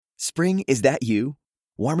Spring, is that you?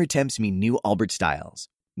 Warmer temps mean new Allbirds styles.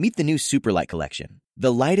 Meet the new Superlight collection,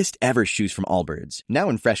 the lightest ever shoes from Allbirds, now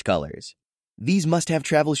in fresh colors. These must-have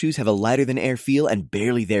travel shoes have a lighter-than-air feel and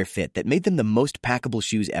barely there fit that made them the most packable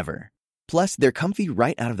shoes ever. Plus, they're comfy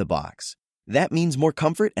right out of the box. That means more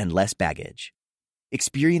comfort and less baggage.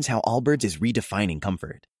 Experience how Allbirds is redefining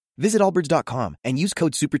comfort. Visit allbirds.com and use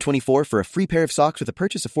code SUPER24 for a free pair of socks with a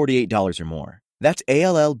purchase of $48 or more. That's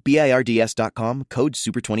ALLBIRDS.com, code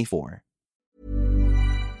SUPER24.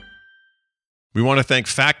 We want to thank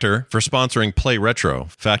Factor for sponsoring Play Retro.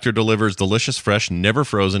 Factor delivers delicious, fresh, never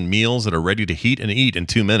frozen meals that are ready to heat and eat in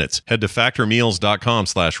 2 minutes. Head to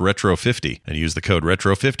factormeals.com/retro50 and use the code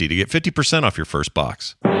retro50 to get 50% off your first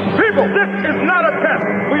box. People, this is not a test.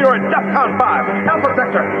 We are at DEFCON 5. Alpha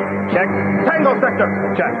Sector. Check. Tango Sector.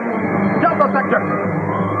 Check. Delta Sector.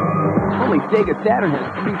 Only Sega Saturn has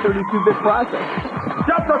 3 32-bit processors.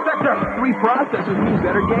 Delta Sector. 3 processors mean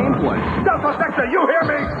better gameplay. Delta Sector, you hear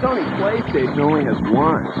me? Sony PlayStation only has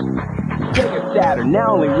 1. Sega Saturn,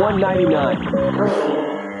 now only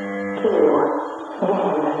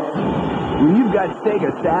 $199. When you've got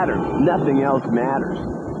Sega Saturn, nothing else matters.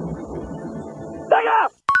 Sega!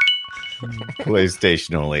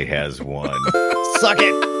 PlayStation only has 1. Suck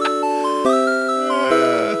it!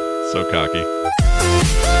 So cocky.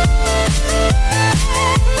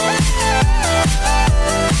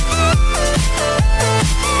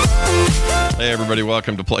 Hey everybody,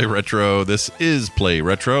 welcome to Play Retro. This is Play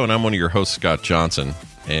Retro, and I'm one of your hosts, Scott Johnson.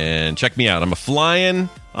 And check me out, I'm a flying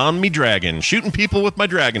on me dragon, shooting people with my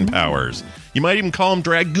dragon powers. You might even call them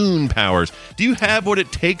Dragoon powers. Do you have what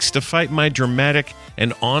it takes to fight my dramatic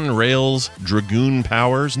and on-rails Dragoon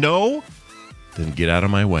powers? No? Then get out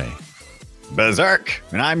of my way. Berserk,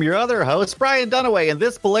 and I'm your other host, Brian Dunaway, and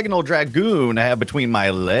this polygonal dragoon I have between my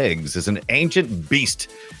legs is an ancient beast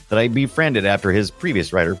that I befriended after his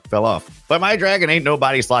previous rider fell off. But my dragon ain't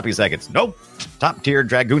nobody sloppy seconds. Nope, top-tier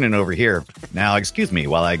dragoonin over here. Now, excuse me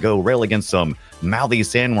while I go rail against some mouthy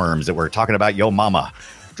sandworms that were talking about yo mama.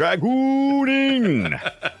 Dragooning!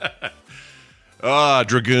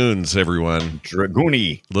 Dragoons, everyone.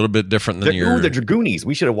 Dragoony. A little bit different than your... the Dragoonies.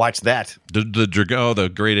 We should have watched that. The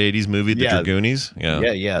great 80s movie, The Dragoonies?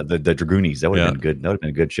 Yeah, the Dragoonies. That would have been good. That would have been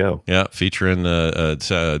a good show. Yeah, featuring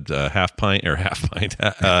half pint,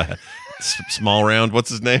 small round. What's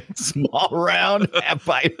his name? Small round, half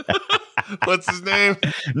pint. What's his name?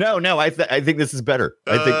 No, I think this is better.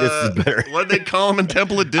 I think this is better. What did they call him in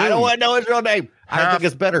Temple of Doom? I don't want to know his real name. I think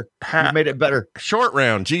it's better. You made it better. Short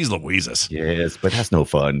round. Jeez Louises. Yes, but that's no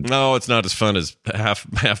fun. No, it's not as fun as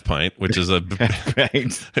half pint, which is I think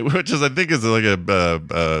is like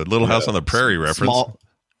a Little House on the Prairie reference.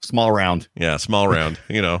 Small round. Yeah, small round.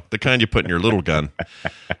 You know, the kind you put in your little gun.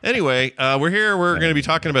 Anyway, we're here. We're going to be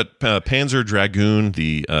talking about Panzer Dragoon,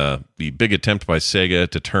 the big attempt by Sega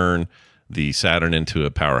to turn the Saturn into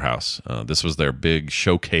a powerhouse. This was their big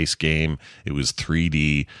showcase game. It was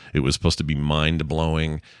 3D. It was supposed to be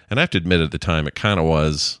mind-blowing. And I have to admit, at the time, it kind of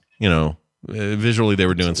was. You know, visually, they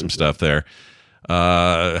were doing some stuff there.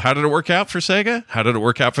 How did it work out for Sega? How did it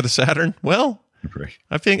work out for the Saturn? Well,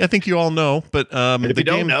 I think you all know, but if you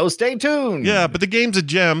don't know, stay tuned. Yeah, but the game's a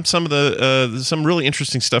gem. Some of the some really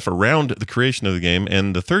interesting stuff around the creation of the game,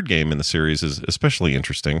 and the third game in the series is especially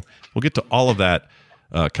interesting. We'll get to all of that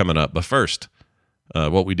coming up, but first,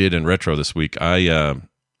 what we did in retro this week, I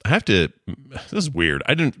have to. This is weird.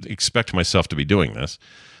 I didn't expect myself to be doing this,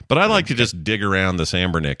 but I like to just dig around this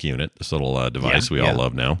Ambernick unit, this little device we all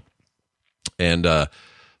love now, and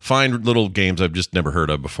find little games I've just never heard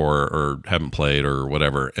of before or haven't played or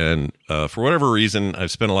whatever. And for whatever reason,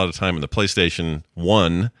 I've spent a lot of time in the PlayStation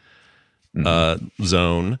 1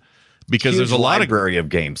 zone because there's a lot library of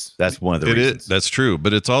games. That's one of the reasons. That's true,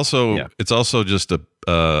 but it's also just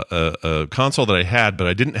a console that I had, but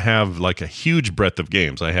I didn't have like a huge breadth of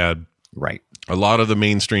games. I had a lot of the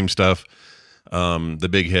mainstream stuff, the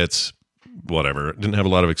big hits, whatever. Didn't have a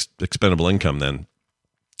lot of expendable income then.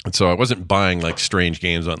 And so I wasn't buying like strange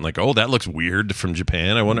games on like, oh, that looks weird from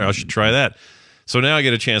Japan. I wonder I should try that. So now I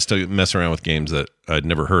get a chance to mess around with games that I'd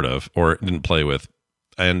never heard of or didn't play with.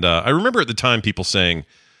 And I remember at the time people saying,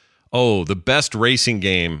 oh, the best racing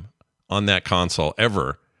game on that console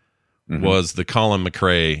ever was the Colin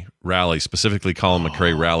McRae Rally, specifically Colin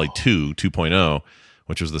McRae Rally 2.0,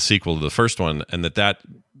 which was the sequel to the first one. And that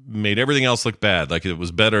made everything else look bad. Like it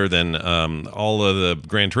was better than all of the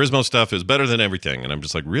Gran Turismo stuff. It was better than everything. And I'm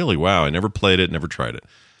just like, really? Wow. I never played it, never tried it.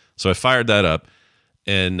 So I fired that up.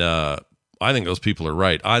 And I think those people are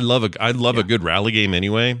right. I love a good rally game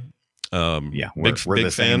anyway. We're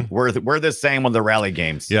the same. We're the same on the rally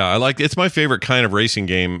games. Yeah, it's my favorite kind of racing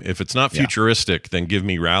game. If it's not futuristic, then give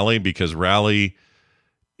me rally, because rally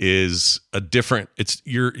is a different.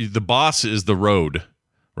 The boss is the road,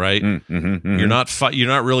 right? You're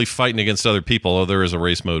not really fighting against other people. Although there is a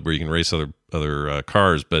race mode where you can race other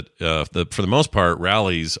cars, but for the most part,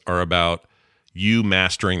 rallies are about you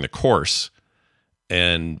mastering the course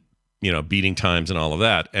and beating times and all of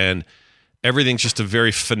that. And everything's just a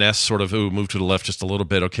very finesse sort of, move to the left just a little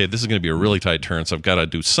bit. Okay, this is going to be a really tight turn, so I've got to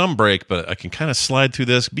do some brake, but I can kind of slide through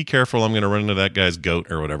this. Be careful, I'm going to run into that guy's goat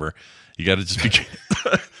or whatever. You got to just be...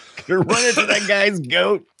 You're running into that guy's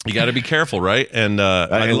goat. You got to be careful, right? And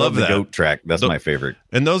I love that. The goat track. That's my favorite.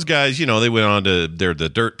 And those guys, they went on to... They're the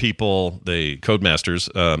dirt people, they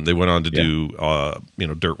Codemasters. They went on to do,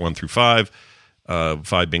 Dirt 1 through 5,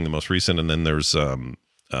 5 being the most recent, and then there's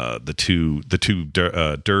the two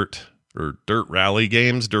Dirt Rally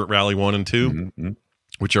games, Dirt Rally 1 and 2,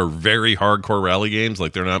 which are very hardcore rally games.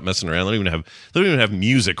 Like, they're not messing around. They don't even have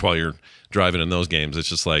music while you're driving in those games. It's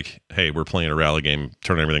just like, hey, we're playing a rally game,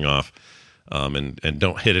 turn everything off, and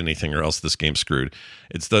don't hit anything or else this game's screwed.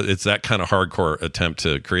 It's that kind of hardcore attempt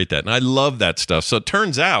to create that. And I love that stuff. So it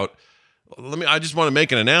turns out, I just want to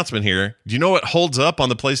make an announcement here. Do you know what holds up on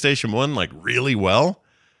the PlayStation 1 like really well?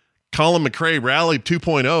 Colin McRae Rally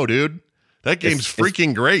 2.0, dude. That game's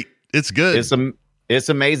freaking great. It's good. It's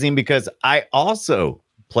amazing, because I also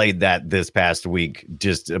played that this past week,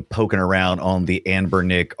 just poking around on the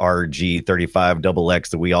Anbernic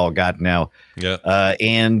RG35XX that we all got now. Yeah.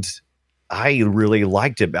 And I really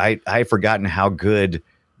liked it. I've forgotten how good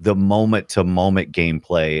the moment-to-moment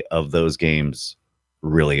gameplay of those games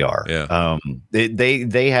really are. Yeah.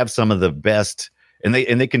 They have some of the best, and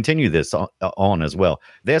they continue this on as well.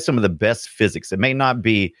 They have some of the best physics. It may not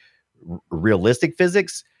be realistic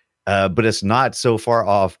physics, but it's not so far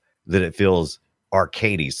off that it feels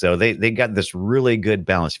arcadey. So they got this really good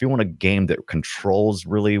balance. If you want a game that controls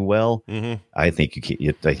really well, I think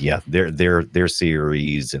their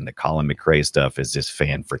series and the Colin McRae stuff is just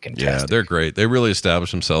fan-freaking-tastic. Yeah, they're great. They really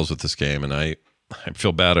established themselves with this game, and I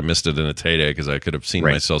feel bad I missed it in its heyday, because I could have seen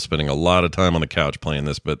myself spending a lot of time on the couch playing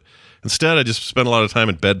this, but instead I just spent a lot of time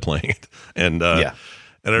in bed playing it. And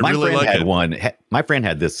and I really like it. My friend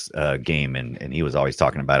had this game, and he was always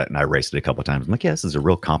talking about it, and I raced it a couple of times. I'm like, this is a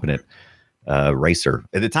real competent racer.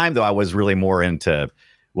 At the time, though, I was really more into,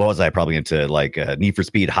 what was I? Probably into like Need for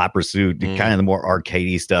Speed, Hot Pursuit, kind of the more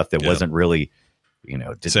arcadey stuff that wasn't really,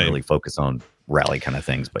 didn't really focus on rally kind of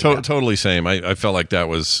things. But totally same. I felt like that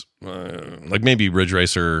was like maybe Ridge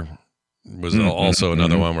Racer was also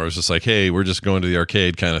another one where it was just like, hey, we're just going to the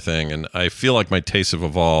arcade kind of thing. And I feel like my tastes have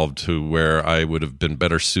evolved to where I would have been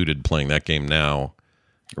better suited playing that game now.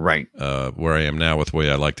 Right. Where I am now with the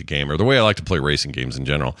way I like the game, or the way I like to play racing games in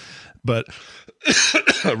general. But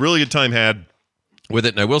a really good time had with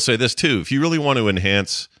it. And I will say this too, if you really want to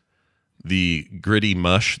enhance the gritty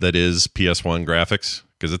mush that is PS1 graphics,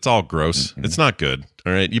 because it's all gross, it's not good.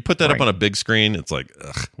 All right. You put that up on a big screen, it's like,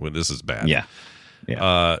 ugh, well, this is bad.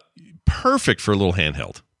 Yeah. Perfect for a little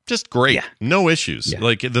handheld. Just great. Yeah. No issues. Yeah.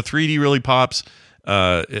 Like, the 3D really pops.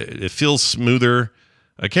 It feels smoother.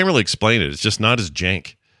 I can't really explain it. It's just not as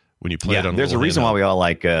jank when you play it on. There's a reason why we all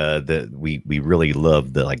like we really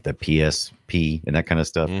love the PSP and that kind of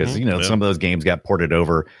stuff, because some of those games got ported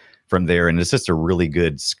over from there, and it's just a really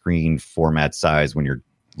good screen format size when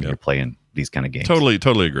you're playing these kind of games.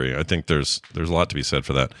 Totally agree. I think there's a lot to be said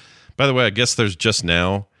for that. By the way, I guess there's just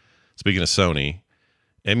now, speaking of Sony,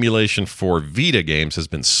 emulation for Vita games has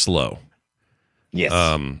been slow. Yes.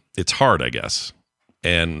 It's hard, I guess.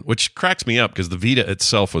 And which cracks me up, because the Vita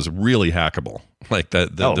itself was really hackable. Like the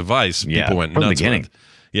device, people went nuts with.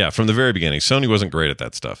 Yeah, from the very beginning. Sony wasn't great at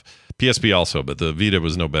that stuff. PSP also, but the Vita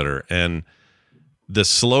was no better. And the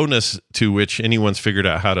slowness to which anyone's figured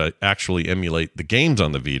out how to actually emulate the games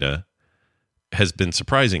on the Vita has been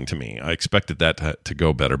surprising to me. I expected that to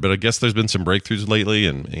go better, but I guess there's been some breakthroughs lately,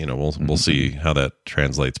 and we'll see how that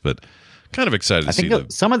translates. But kind of excited to see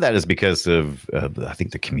some of that is because of I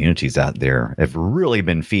think the communities out there have really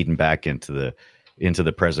been feeding back into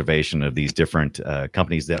the preservation of these different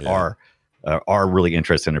companies that are really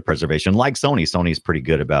interested in preservation. Like Sony. Sony's pretty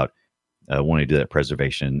good about wanting to do that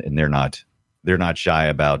preservation, and they're not shy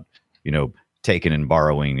about taking and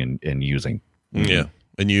borrowing and using. Yeah.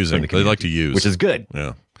 And using, they like to use, which is good.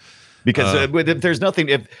 Yeah, because if there's nothing.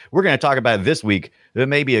 If we're going to talk about it this week, there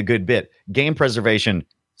may be a good bit. Game preservation,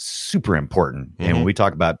 super important. And when we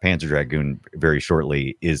talk about Panzer Dragoon very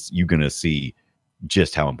shortly, you're going to see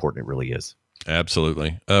just how important it really is.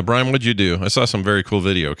 Absolutely. Brian, what'd you do? I saw some very cool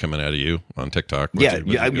video coming out of you on TikTok. It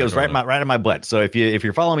was right in my butt. So if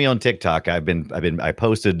you're following me on TikTok, I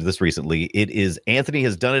posted this recently. It is Anthony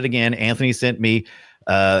has done it again. Anthony sent me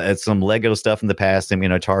some Lego stuff in the past. I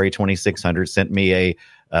mean, Atari 2600 sent me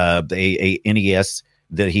a NES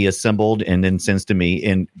that he assembled and then sends to me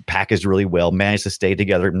and packaged really well. Managed to stay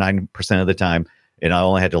together 90% of the time. And I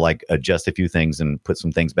only had to like adjust a few things and put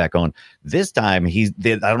some things back on. This time he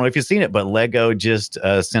did. I don't know if you've seen it, but Lego just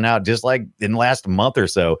sent out, just like in the last month or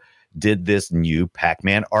so, did this new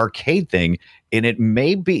Pac-Man arcade thing. And it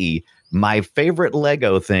may be my favorite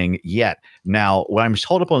Lego thing yet. Now, what I'm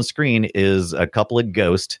holding up on screen is a couple of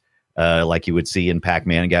ghosts, like you would see in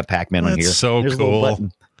Pac-Man. I got Pac-Man on here. That's so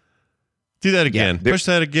cool. Do that again. Yeah, push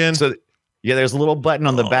that again. So, yeah, there's a little button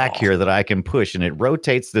on the back here that I can push, and it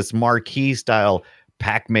rotates this marquee style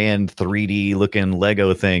Pac-Man 3D looking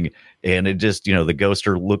Lego thing. And it just, the ghosts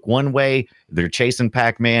are look one way, they're chasing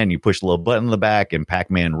Pac-Man. You push a little button on the back, and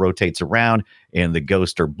Pac-Man rotates around, and the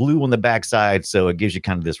ghosts are blue on the backside. So it gives you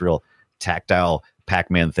kind of this real tactile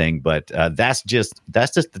Pac-Man thing. But that's just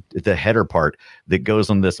the header part that goes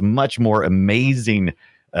on this much more amazing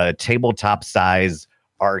tabletop size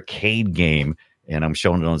arcade game. And I'm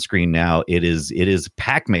showing it on screen now. It is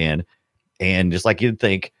Pac-Man, and just like you'd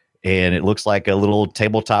think, and it looks like a little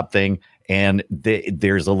tabletop thing. And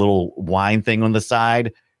there's a little wind thing on the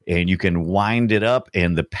side, and you can wind it up,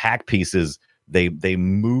 and the Pac pieces they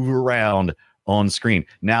move around on screen.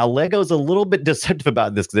 Now, Lego's a little bit deceptive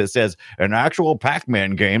about this because it says an actual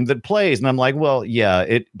Pac-Man game that plays, and I'm like, well,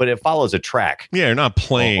 yeah, but it follows a track. Yeah, you're not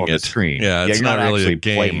playing on it. The screen. Yeah, it's you're not really actually a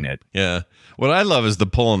game. Playing it. Yeah. What I love is the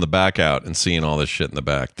pulling the back out and seeing all this shit in the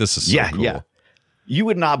back. This is so cool. Yeah. You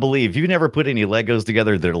would not believe, you never put any Legos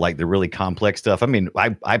together that are like the really complex stuff. I mean,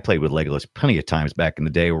 I played with Legos plenty of times back in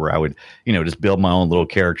the day where I would, just build my own little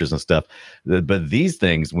characters and stuff. But these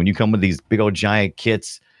things, when you come with these big old giant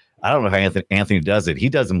kits, I don't know how Anthony does it. He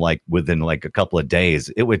does them like within like a couple of days.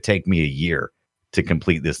 It would take me a year to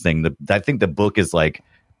complete this thing. I think the book is like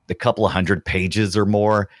a couple of 100 pages or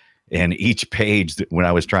more. And each page, when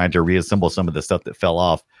I was trying to reassemble some of the stuff that fell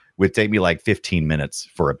off, would take me like 15 minutes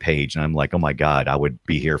for a page. And I'm like, oh my God, I would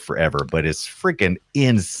be here forever. But it's freaking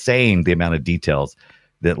insane, the amount of details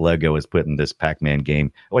that Lego has put in this Pac-Man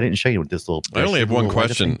game. Oh, I didn't show you what this little... I only have one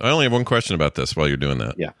question. I only have one question about this while you're doing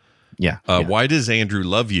that. Yeah. Why does Andrew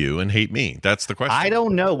love you and hate me? That's the question. I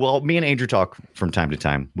don't know. Well, me and Andrew talk from time to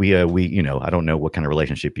time. We I don't know what kind of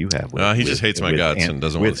relationship you have. He just hates my guts and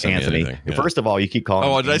doesn't want to send Anthony. Me anything. Yeah. First of all, you keep calling.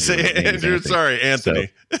 Oh, did I say Andrew? Sorry, Anthony.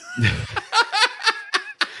 So,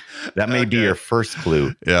 that may be your first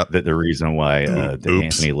clue. Yeah. That the reason why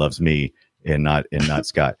Anthony loves me and not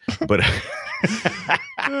Scott. But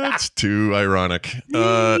that's too ironic.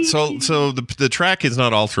 So the track is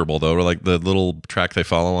not alterable though. Like the little track they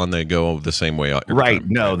follow on, they go the same way. Right.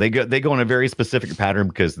 No, they go in a very specific pattern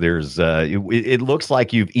because there's it looks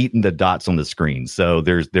like you've eaten the dots on the screen. So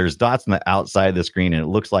there's dots on the outside of the screen, and it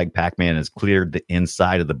looks like Pac-Man has cleared the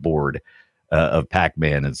inside of the board of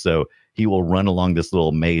Pac-Man, and so he will run along this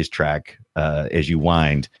little maze track as you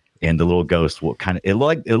wind. And the little ghost will kind of it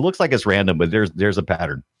looks like it's random, but there's a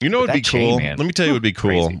pattern. What would be cool? Man, let me tell you what would be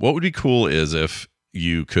cool. Crazy. What would be cool is if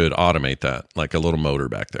you could automate that, like a little motor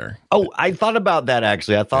back there. Oh, I thought about that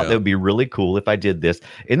actually. I thought that would be really cool if I did this.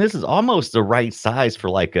 And this is almost the right size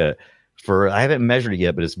for I haven't measured it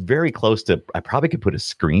yet, but it's very close to. I probably could put a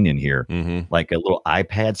screen in here, like a little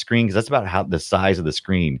iPad screen, because that's about how the size of the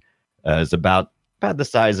screen is about the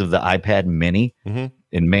size of the iPad Mini.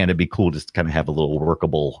 And man, it'd be cool just to kind of have a little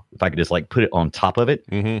workable, if I could just like put it on top of it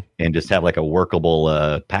and just have like a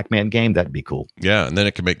workable Pac-Man game, that'd be cool. Yeah, and then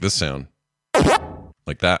it can make this sound.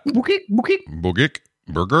 Like that. Boogik.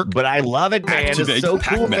 Burger. But I love it, man. Activate It's so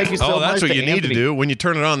Pac-Man. cool. Thank you so much. Oh, that's what you need to Anthony. do. When you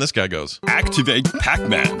turn it on, this guy goes. Activate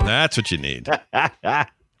Pac-Man. That's what you need.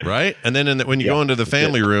 Right? And then when you go into the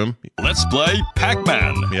family room. Let's play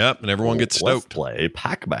Pac-Man. Yep, and everyone gets stoked. Let's play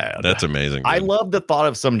Pac-Man. That's amazing. I man. love the thought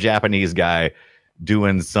of some Japanese guy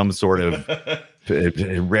doing some sort of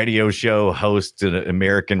radio show host, an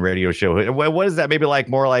American radio show. What is that? Maybe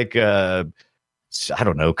more like I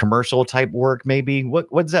don't know, commercial type work. Maybe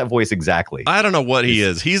what's that voice exactly? I don't know what he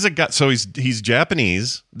is. He's a guy. So he's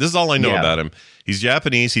Japanese. This is all I know about him. He's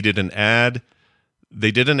Japanese. He did an ad.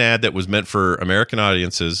 They did an ad that was meant for American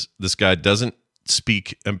audiences. This guy doesn't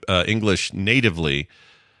speak English natively,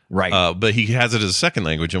 right? But he has it as a second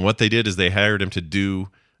language. And what they did is they hired him to do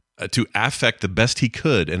to affect the best he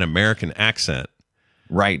could an American accent,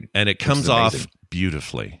 right? And it comes off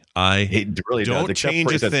beautifully. It really don't does,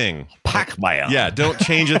 change a thing. Pac-Man. Yeah, don't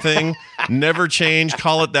change a thing. Never change.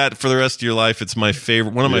 Call it that for the rest of your life. It's my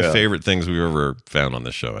favorite. One of my favorite things we've ever found on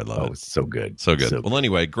this show. I love it. It's so good. So good. Well,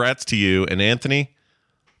 anyway, grats to you. And Anthony,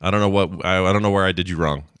 I don't know I don't know where I did you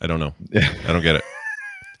wrong. I don't know. I don't get it.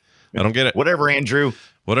 I don't get it. Whatever, Andrew.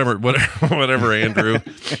 Whatever, Andrew.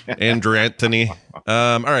 Andrew Anthony.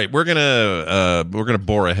 All right, we're gonna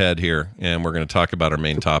bore ahead here, and we're gonna talk about our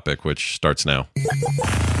main topic, which starts now.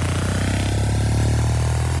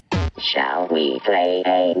 Shall we play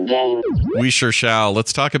a game? We sure shall.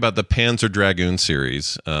 Let's talk about the Panzer Dragoon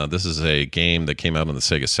series. This is a game that came out on the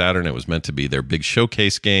Sega Saturn. It was meant to be their big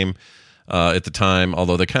showcase game at the time,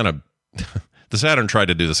 although they kind of the Saturn tried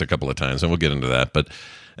to do this a couple of times, and we'll get into that. But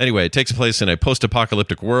anyway, it takes place in a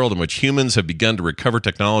post-apocalyptic world in which humans have begun to recover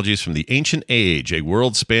technologies from the ancient age, a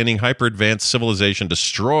world-spanning hyper-advanced civilization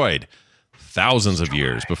destroyed thousands of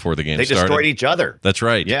years before the game started. They destroyed each other. That's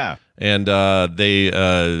right. Yeah. And here's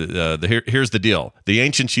the deal. The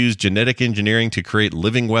ancients used genetic engineering to create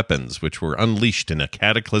living weapons, which were unleashed in a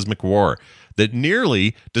cataclysmic war that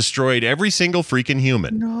nearly destroyed every single freaking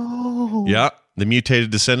human. No. Yeah. The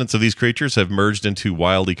mutated descendants of these creatures have merged into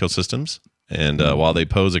wild ecosystems. And while they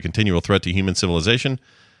pose a continual threat to human civilization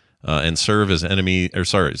and serve as enemies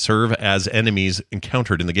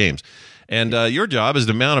encountered in the games. And your job is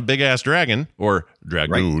to mount a big-ass dragon, or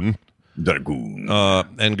dragoon. Right. Dragoon.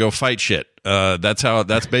 And go fight shit.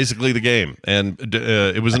 That's basically the game. And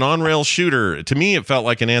it was an on-rail shooter. To me, it felt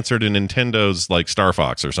like an answer to Nintendo's like Star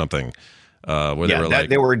Fox or something.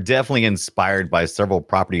 They were definitely inspired by several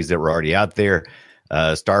properties that were already out there.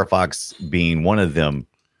 Star Fox being one of them,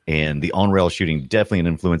 and the on-rail shooting definitely an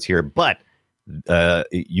influence here. But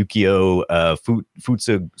Yukio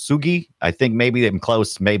Futsugi, I think maybe I'm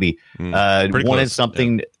close. Maybe wanted close.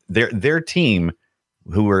 something. Yeah. Their team,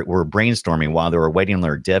 who were brainstorming while they were waiting on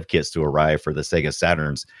their dev kits to arrive for the Sega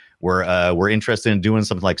Saturns, were interested in doing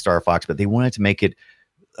something like Star Fox, but they wanted to make it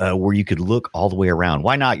where you could look all the way around.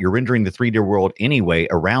 Why not? You're rendering the 3D world anyway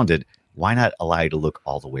around it. Why not allow you to look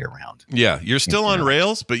all the way around? Yeah, you're still on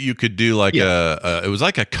rails, but you could do like it was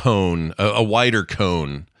like a cone, a wider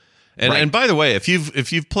cone. And and by the way, if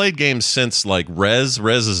you've played games since like Rez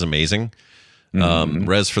is amazing.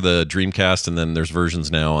 Rez for the Dreamcast, and then there's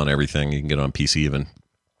versions now on everything. You can get it on PC even.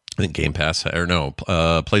 I think Game Pass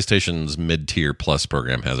PlayStation's mid-tier plus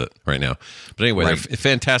program has it right now. But anyway, they're a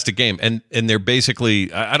fantastic game, and they're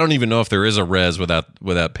basically I don't even know if there is a Rez without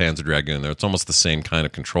Panzer Dragoon. There, it's almost the same kind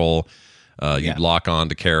of control. You lock on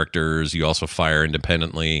to characters. You also fire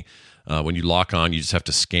independently. When you lock on, you just have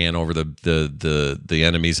to scan over the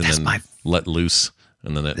enemies and then let loose.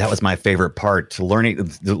 And then that was my favorite part. Learning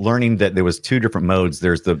that there was two different modes.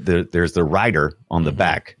 There's the rider on the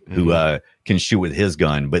back who can shoot with his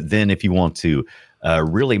gun, but then if you want to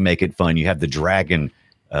really make it fun, you have the dragon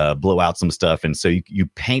blow out some stuff, and so you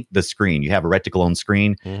paint the screen. You have a reticle on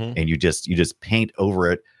screen, and you just paint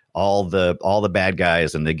over it all the bad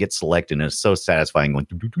guys, and they get selected, and it's so satisfying. Going,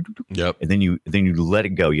 yep. And then you let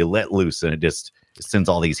it go. You let loose, and it just sends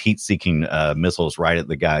all these heat-seeking missiles right at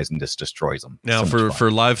the guys and just destroys them. Now, for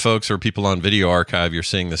live folks or people on Video Archive, you're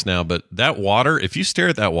seeing this now, but that water, if you stare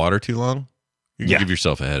at that water too long, you can give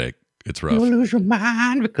yourself a headache. It's rough. You'll lose your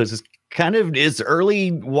mind because it's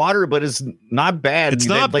early water, but it's not bad. It's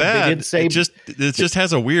not bad. They did say it just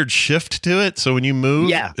has a weird shift to it. So when you move,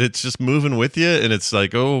 it's just moving with you, and it's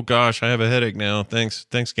like, oh gosh, I have a headache now. Thanks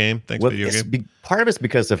game. Thanks, video game. Part of it's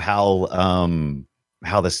because of how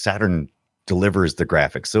the Saturn delivers the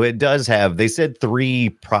graphics. So it does have, they said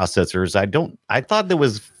 3 processors. I thought there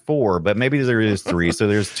was 4, but maybe there is 3. So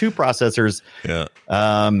there's 2 processors, a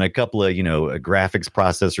couple of, graphics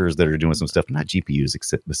processors that are doing some stuff, not GPUs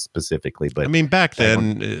specifically, but I mean, back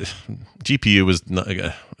then GPU was not,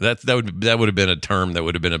 that would have been a term that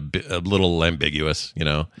would have been a little ambiguous,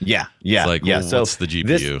 Yeah. It's like, well, so what's the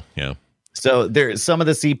GPU? So there's some of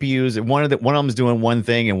the CPUs, one of them is doing one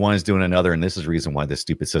thing and one is doing another, and this is the reason why this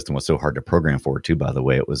stupid system was so hard to program for too. By the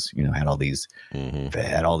way, it was had all these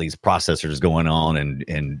processors going on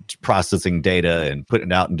and processing data and putting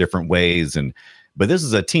it out in different ways. But this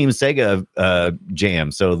is a Team Sega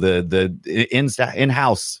jam, so the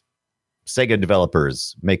in-house Sega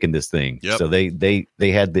developers making this thing. Yep. So they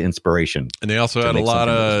had the inspiration, and they also had a lot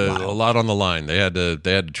on the line. They had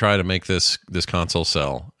to try to make this console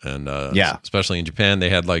sell, and especially in Japan, they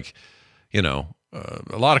had a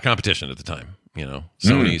lot of competition at the time.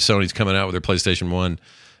 Sony's coming out with their PlayStation 1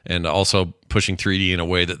 and also pushing 3D in a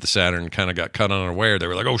way that the Saturn kind of got cut unaware. They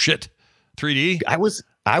were like, oh shit, 3D.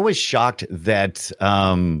 I was shocked that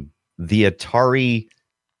the Atari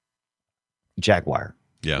Jaguar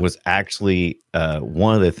was actually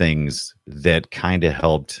one of the things that kind of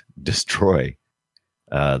helped destroy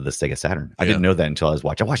the Sega Saturn. I didn't know that until I was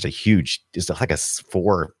watching. I watched it's like a 4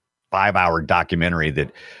 or 5 hour documentary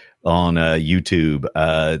that on YouTube.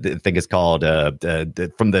 I think it's called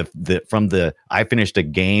from the I Finished a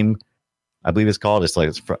Game. I believe it's called. It's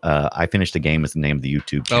like I Finished a Game is the name of the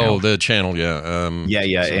YouTube channel. Oh, the channel, yeah.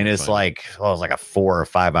 And it's like it was like a 4 or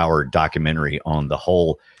 5 hour documentary on the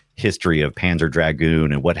whole history of Panzer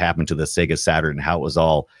Dragoon and what happened to the Sega Saturn and how it was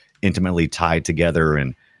all intimately tied together,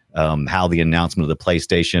 and how the announcement of the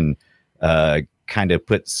PlayStation kind of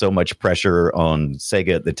put so much pressure on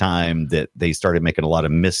Sega at the time that they started making a lot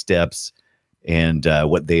of missteps, and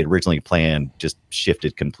what they had originally planned just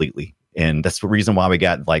shifted completely. And that's the reason why we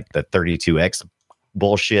got like the 32X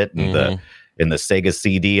bullshit and the Sega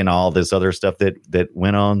CD and all this other stuff that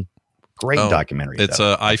went on. Great documentary. It's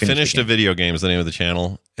I Finished a Video Game is the name of the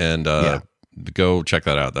channel, and go check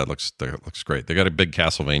that out. That looks great. They got a big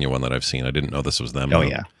Castlevania one that I've seen. I didn't know this was them. Oh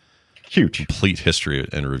yeah, huge, complete history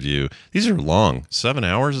and review. These are long, 7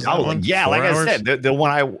 hours. Is that one? Yeah, 4 like hours? I said, the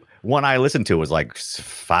one I listened to was like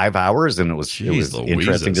 5 hours, and it was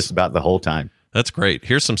interesting just about the whole time. That's great.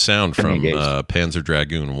 Here's some sound from Panzer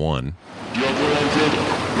Dragoon 1.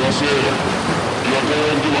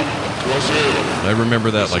 I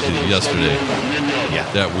remember that like yesterday. Yeah.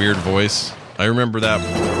 That weird voice. I remember that.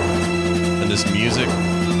 And this music.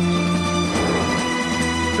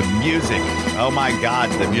 The music. Oh my God.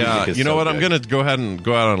 The music is you know so what? good. I'm going to go ahead and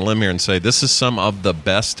go out on a limb here and say this is some of the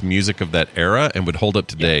best music of that era and would hold up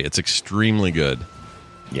today. Yeah. It's extremely good.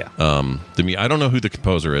 Yeah. I don't know who the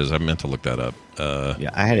composer is. I meant to look that up.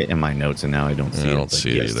 I had it in my notes and now I don't see it. I don't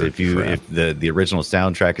see it either. If the original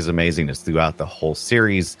soundtrack is amazing, it's throughout the whole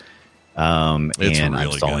series. It's and really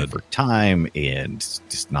I'm stalling for time and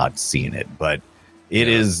just not seeing it, but it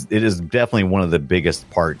is definitely one of the biggest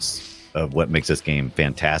parts of what makes this game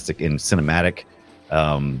fantastic and cinematic.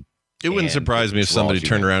 It wouldn't surprise me if somebody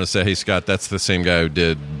turned around and said, "Hey, Scott, that's the same guy who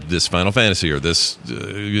did this Final Fantasy or this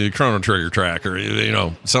Chrono Trigger track or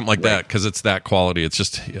something like that," because it's that quality. It's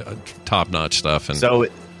just top-notch stuff. And so,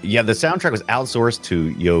 the soundtrack was outsourced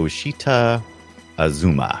to Yoshita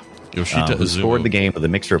Azuma. Who scored the game with a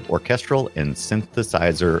mixture of orchestral and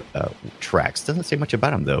synthesizer tracks. Doesn't say much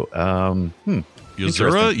about him though.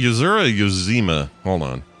 Yuzima. Hold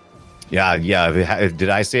on. Yeah. Did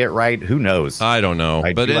I say it right? Who knows? I don't know.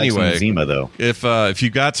 But anyway, like Zima, though. If you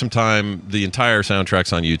got some time, the entire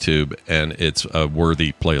soundtrack's on YouTube, and it's a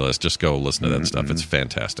worthy playlist. Just go listen to that stuff. It's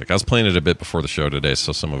fantastic. I was playing it a bit before the show today,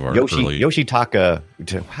 so some of our early Yoshitaka.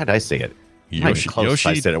 How did I say it? I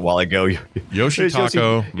said it a while ago.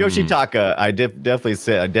 Yoshitaka. I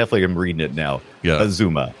definitely am reading it now. Yeah.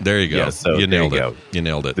 Azuma. There you go. Yeah, so you nailed it. You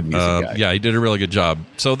nailed it. The music guy. Yeah, he did a really good job.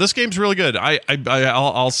 So this game's really good.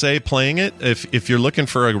 I'll say playing it, if you're looking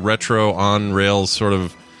for a retro on rails sort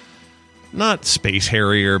of, not Space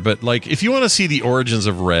Harrier, but like if you want to see the origins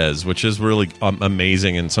of Rez, which is really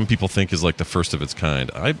amazing and some people think is like the first of its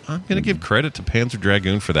kind, I'm going to give credit to Panzer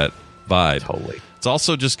Dragoon for that vibe. Totally. It's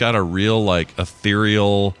also just got a real like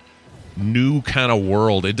ethereal new kind of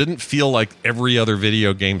world. It didn't feel like every other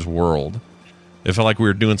video game's world. It felt like we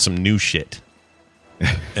were doing some new shit.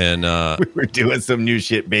 And we were doing some new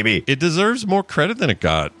shit, baby. It deserves more credit than it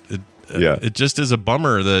got. It just is a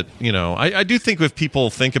bummer that, I do think if people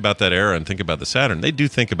think about that era and think about the Saturn, they do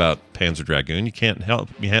think about Panzer Dragoon. You can't help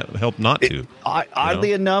not to.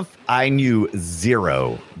 Oddly enough, I knew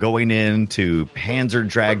zero going into Panzer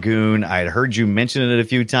Dragoon. I had heard you mention it a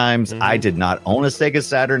few times. I did not own a Sega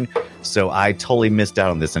Saturn, so I totally missed out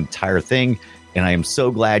on this entire thing. And I am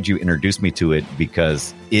so glad you introduced me to it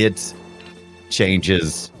because it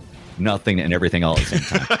changes nothing and everything all at the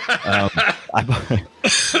same time.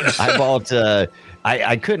 I bought.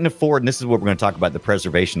 I couldn't afford, and this is what we're going to talk about, the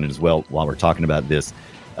preservation as well while we're talking about this.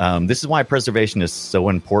 This is why preservation is so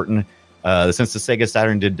important. Since the Sega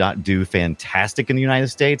Saturn did not do fantastic in the United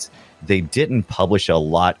States, they didn't publish a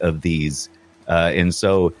lot of these. And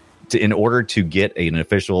so in order to get an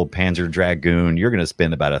official Panzer Dragoon, you're going to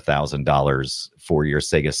spend about $1,000 for your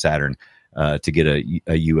Sega Saturn. To get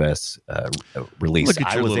a U.S. release. Look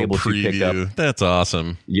at your little preview. To pick up. That's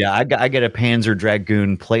awesome. Yeah, I get a Panzer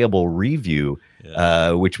Dragoon playable review,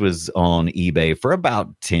 which was on eBay for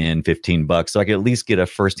about $10-15, so I could at least get a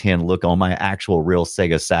firsthand look on my actual real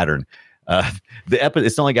Sega Saturn.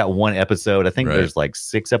 It's only got one episode. I think there's like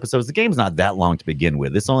 6 episodes. The game's not that long to begin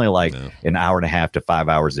with. It's only like an hour and a half to 5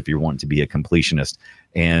 hours if you want to be a completionist.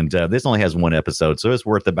 And this only has one episode, so it's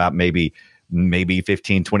worth about maybe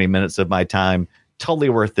 15-20 minutes of my time. Totally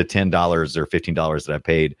worth the $10 or $15 that I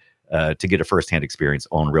paid to get a firsthand experience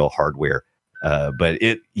on real hardware. But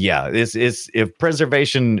if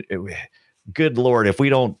preservation, good Lord, if we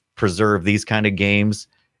don't preserve these kind of games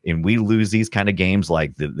and we lose these kind of games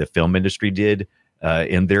like the film industry did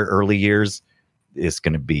in their early years, it's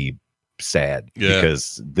going to be sad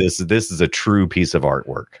because this is a true piece of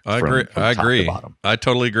artwork. I agree. I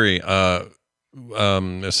totally agree.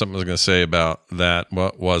 There's something I was going to say about that.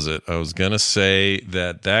 What was it? I was going to say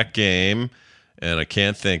that game, and I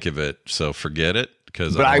can't think of it, so forget it.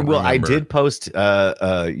 But I will. Remember. I did post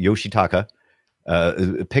Yoshitaka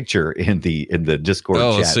a picture in the Discord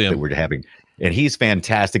chat that we're having, and he's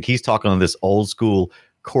fantastic. He's talking on this old school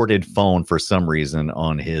corded phone for some reason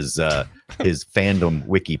on his fandom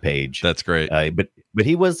wiki page. That's great. But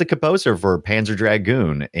he was the composer for Panzer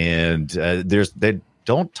Dragoon, and they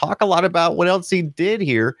don't talk a lot about what else he did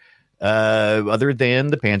here, other than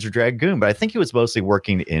the Panzer Dragoon. But I think he was mostly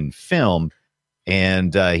working in film.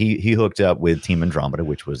 And he hooked up with Team Andromeda,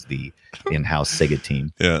 which was the in-house Sega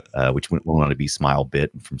team, which went on to be Smile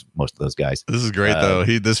Bit from most of those guys. This is great, though.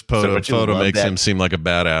 This photo makes him seem like a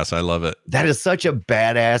badass. I love it. That is such a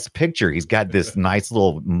badass picture. He's got this nice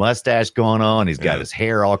little mustache going on. He's got his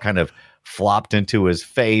hair all kind of flopped into his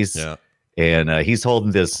face. Yeah. And he's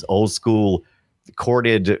holding this old school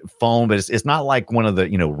corded phone, but it's not like one of the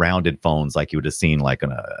rounded phones like you would have seen like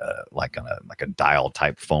on a dial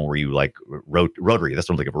type phone where you like rotary. That's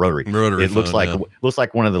what I'm thinking of, rotary. It looks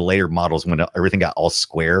like one of the later models when everything got all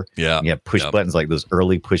square. Yeah, and you have push buttons like those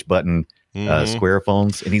early push button square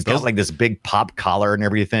phones, and he's got like this big pop collar and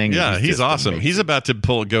everything. Yeah, he's awesome. Amazing. He's about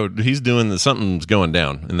to he's doing something's going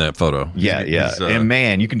down in that photo. Yeah, and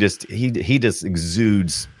man, you can just he just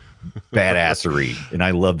exudes badassery, and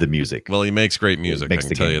I love the music. Well, he makes great music. I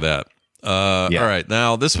can tell you that. All right,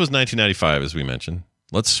 now this was 1995, as we mentioned.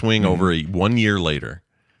 Let's swing over 1 year later.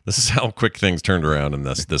 This is how quick things turned around in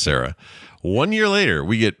this era. 1 year later,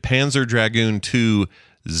 we get Panzer Dragoon 2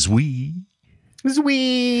 Zwei.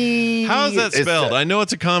 How is that spelled? I know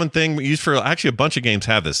it's a common thing used for actually a bunch of games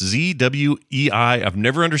have this. Zwei. I've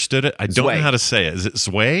never understood it. I don't know how to say it. Is it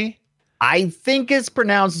Zwei? I think it's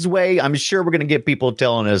pronounced Zwei. I'm sure we're going to get people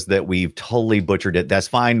telling us that we've totally butchered it. That's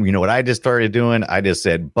fine. You know what I just started doing? I just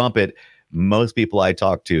said bump it. Most people I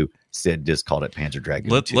talked to said just called it Panzer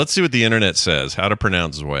Dragoon. Let's see what the internet says. How to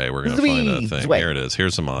pronounce Zwei. We're going to find that thing. Zwei. Here it is.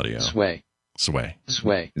 Here's some audio. Zwei.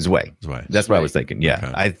 That's what I was thinking.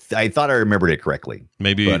 Yeah, okay. I thought I remembered it correctly.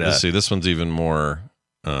 Maybe let's see. This one's even more.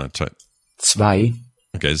 Zwei.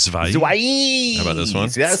 Okay, Zwei. How about this one?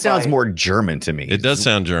 See, that sounds more German to me. It does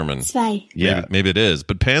sound German. Zwei. Yeah, maybe it is.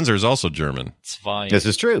 But Panzer is also German. Zwei. This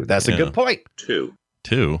is true. That's a good point. Two.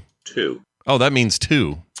 Oh, that means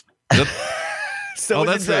two.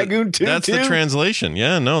 That's Dragoon 2. That's the translation.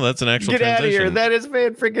 Yeah, no, that's an actual translation. Get out of here. That is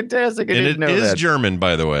fan-freaking-tastic. And it is German,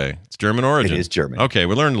 by the way. It's German origin. It is German. Okay,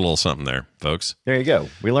 we learned a little something there, folks. There you go.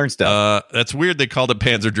 We learned stuff. That's weird they called it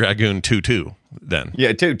Panzer Dragoon 2-2 then.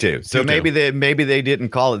 Yeah, 2-2. So maybe they didn't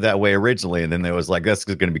call it that way originally, and then they was like, that's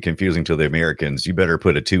going to be confusing to the Americans. You better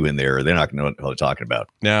put a 2 in there, or they're not going to know what they're talking about.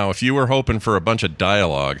 Now, if you were hoping for a bunch of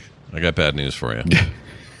dialogue, I got bad news for you.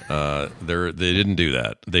 They didn't do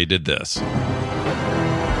that. They did this.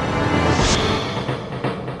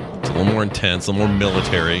 It's a little more intense, a little more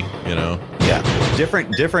military, you know. Yeah, different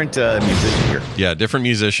musician here. Yeah, different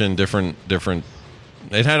musician, different.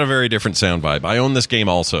 It had a very different sound vibe. I own this game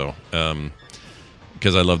also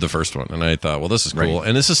because I love the first one, and I thought, well, this is cool,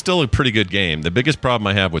 and this is still a pretty good game. The biggest problem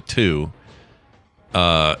I have with 2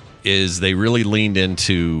 is they really leaned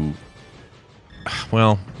into.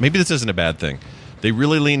 Well, maybe this isn't a bad thing. They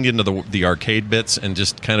really leaned into the arcade bits and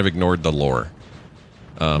just kind of ignored the lore.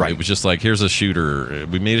 It was just like, here's a shooter.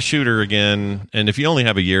 We made a shooter again. And if you only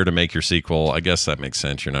have a year to make your sequel, I guess that makes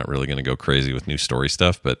sense. You're not really going to go crazy with new story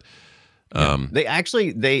stuff. But they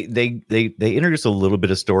actually they introduced a little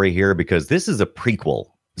bit of story here because this is a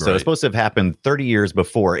prequel. So it's supposed to have happened 30 years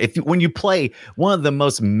before. When you play, one of the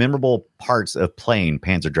most memorable parts of playing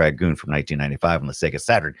Panzer Dragoon from 1995 on the Sega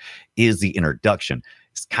Saturn is the introduction.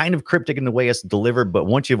 It's kind of cryptic in the way it's delivered, but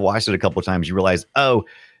once you've watched it a couple of times, you realize, I'm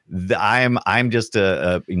just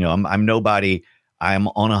I'm nobody. I'm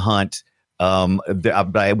on a hunt.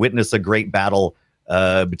 I witnessed a great battle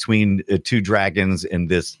between 2 dragons and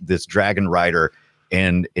this dragon rider,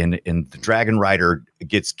 and the dragon rider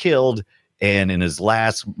gets killed. And in his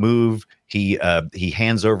last move, he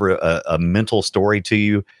hands over a mental story to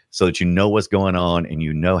you so that you know what's going on and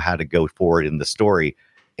you know how to go forward in the story.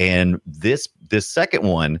 And this second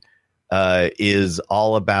one is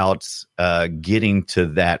all about getting to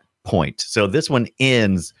that point. So this one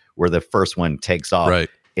ends where the first one takes off. Right.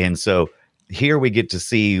 And so here we get to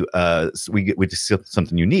see we get to see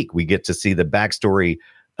something unique. We get to see the backstory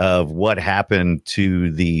of what happened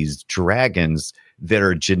to these dragons that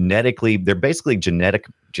are they're basically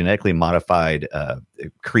genetically modified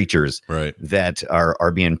creatures that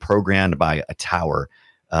are being programmed by a tower.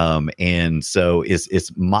 And so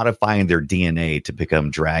it's modifying their DNA to become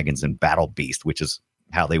dragons and battle beasts, which is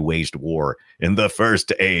how they waged war in the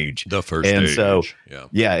First Age. And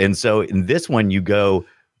so in this one,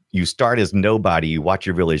 you start as nobody, you watch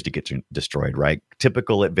your village to get destroyed, right?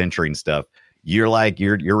 Typical adventuring stuff.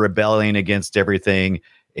 You're rebelling against everything,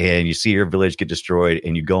 and you see your village get destroyed,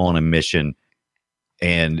 and you go on a mission.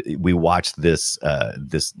 And we watch this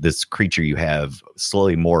creature you have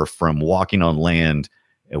slowly morph from walking on land,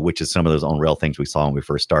 which is some of those on rail things we saw when we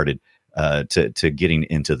first started, to getting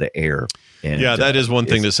into the air. And, that is one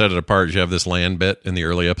thing that set it apart. You have this land bit in the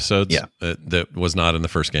early episodes that was not in the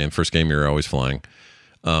first game. First game, you're always flying.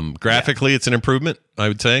 Graphically, it's an improvement, I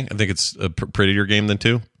would say. I think it's a prettier game than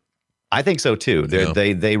 2. I think so too.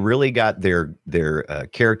 They really got their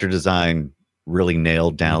character design really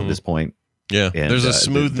nailed down at this point. Yeah, and there's a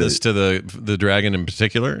smoothness to the dragon in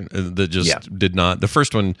particular that just did not. The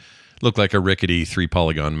first one looked like a rickety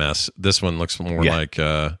 3-polygon mess. This one looks more like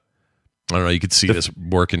I don't know. You could see this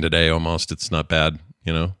working today almost. It's not bad,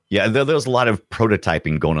 you know. Yeah, there was a lot of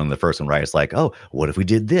prototyping going on in the first one, right? It's like, oh, what if we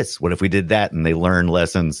did this? What if we did that? And they learned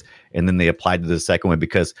lessons, and then they applied to the second one,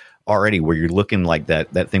 because already where you're looking like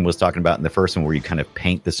that thing was talking about in the first one, where you kind of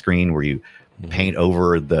paint the screen, where you paint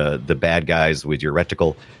over the bad guys with your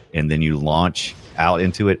reticle, and then you launch out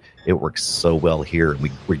into it. It works so well here.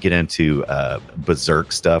 We get into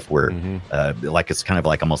berserk stuff where like it's kind of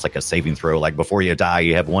like almost like a saving throw. Like before you die,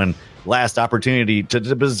 you have one last opportunity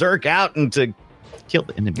to berserk out and to kill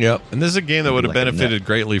the enemy. Yeah, and this is a game that would have benefited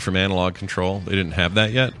greatly from analog control. They didn't have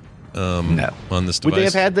that yet. No, on this device. Would they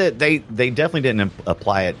have had that? They definitely didn't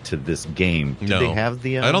apply it to this game. Did they have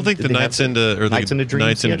the? I don't think the Nights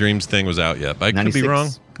into Dreams thing was out yet. I could be wrong.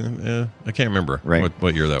 I can't remember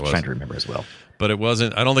what year that was. I'm trying to remember as well. But it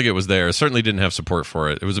wasn't. I don't think it was there. It certainly didn't have support for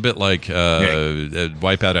it. It was a bit like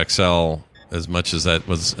Wipeout XL. As much as that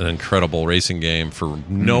was an incredible racing game, for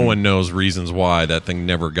no one knows reasons why that thing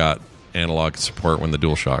never got analog support when the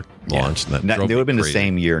DualShock launched. And that would have been the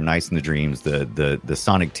same year. Nights in the Dreams, the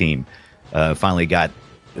Sonic team finally got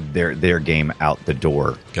their game out the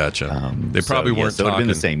door. Gotcha. They probably weren't talking. It would have been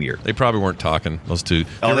the same year. They probably weren't talking, those two.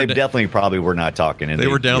 They definitely probably were not talking. And they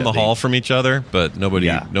were down the hall from each other, but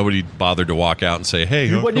nobody bothered to walk out and say,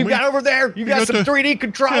 hey, what you got over there? You got some 3D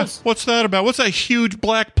controls? Yeah, what's that about? What's that huge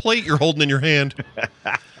black plate you're holding in your hand?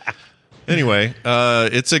 Anyway,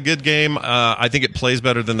 it's a good game. I think it plays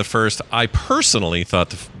better than the first. I personally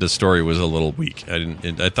thought the story was a little weak.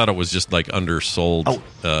 I thought it was just like undersold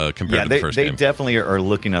compared to the first game. They definitely are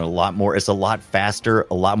looking at a lot more. It's a lot faster,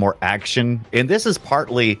 a lot more action, and this is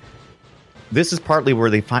partly where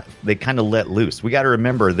they kind of let loose. We got to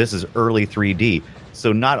remember this is early 3D,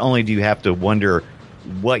 so not only do you have to wonder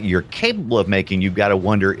what you're capable of making, you've got to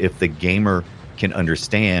wonder if the gamer can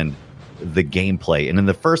understand the gameplay. And in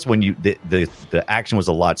the first one, the action was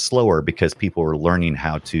a lot slower because people were learning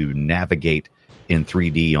how to navigate in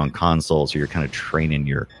 3D on consoles. So you're kind of training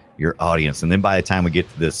your audience. And then by the time we get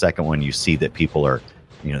to the second one, you see that people are,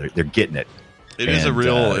 they're getting it. It is a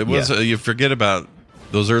real. It was. You forget about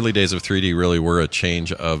those early days of 3D. Really, were a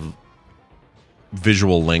change of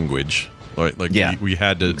visual language. We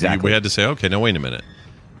had to. We had to say, okay, now wait a minute.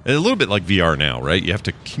 A little bit like VR now, right? You have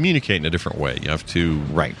to communicate in a different way. You have to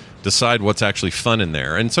decide what's actually fun in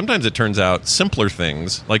there. And sometimes it turns out simpler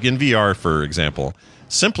things, like in VR, for example,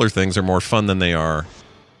 simpler things are more fun than they are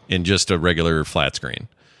in just a regular flat screen.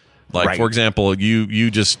 Like, for example, you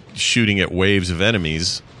just shooting at waves of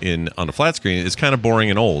enemies on a flat screen is kind of boring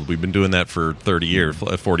and old. We've been doing that for 30 years,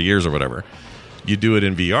 40 years or whatever. You do it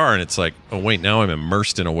in VR, and it's like, oh wait, now I'm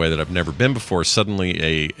immersed in a way that I've never been before.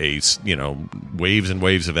 Suddenly, waves and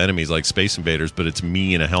waves of enemies like Space Invaders, but it's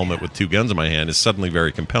me in a helmet with two guns in my hand is suddenly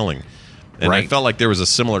very compelling. And I felt like there was a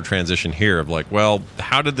similar transition here of like, well,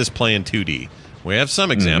 how did this play in 2D? We have some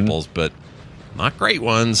examples, but not great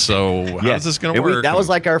ones. So how's this going to work? That was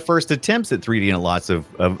like our first attempts at 3D, and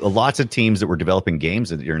lots of teams that were developing games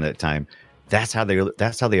during that time. That's how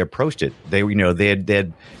they approached it. They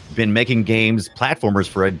had been making games, platformers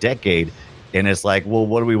for a decade, and it's like, well,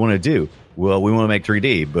 what do we want to do? Well, we want to make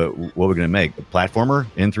 3D, but what are we going to make? A platformer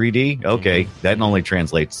in 3D? Okay, that only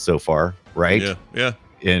translates so far, right? Yeah.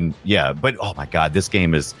 And but oh my God, this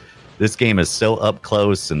game is so up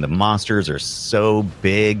close, and the monsters are so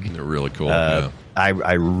big. They're really cool. I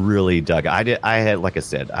really dug it. I had, like I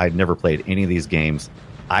said, I'd never played any of these games.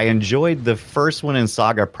 I enjoyed the first one in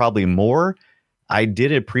Saga probably more. I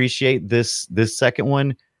did appreciate this second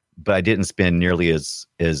one, but I didn't spend nearly as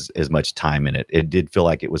much time in it. It did feel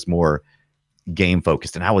like it was more game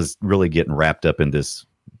focused, and I was really getting wrapped up in this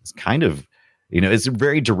kind of, it's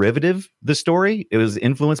very derivative, the story. It was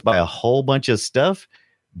influenced by a whole bunch of stuff,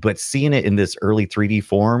 but seeing it in this early 3D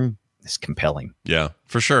form is compelling. Yeah,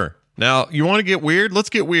 for sure. Now, you want to get weird? Let's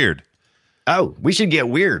get weird. Oh, we should get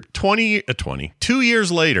weird. 2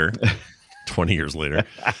 years later. 20 years later.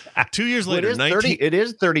 2 years later. It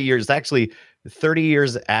is 30 years. Actually, 30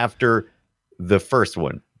 years after the first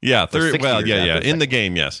one. Yeah. In the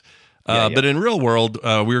game, yes. But in real world,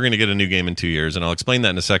 we were going to get a new game in 2 years, and I'll explain that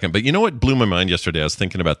in a second. But you know what blew my mind yesterday? I was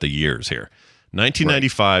thinking about the years here.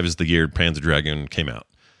 1995 is the year Panzer Dragoon came out.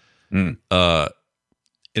 In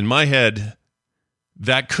my head,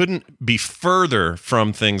 that couldn't be further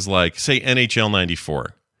from things like, say, NHL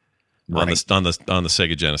 94 on the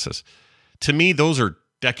Sega Genesis. To me, those are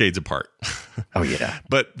decades apart. Oh yeah,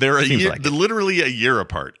 but they're literally a year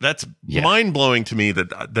apart. That's mind blowing to me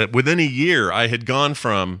that within a year I had gone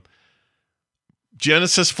from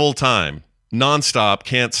Genesis full time, nonstop,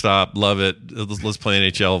 can't stop, love it. Let's play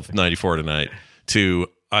NHL 94 tonight. To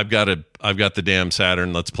I've got the damn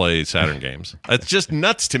Saturn. Let's play Saturn games. It's just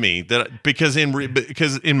nuts to me because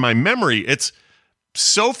in my memory it's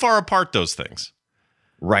so far apart, those things.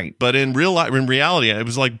 Right. But in reality, it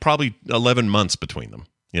was like probably 11 months between them,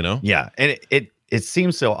 Yeah. And it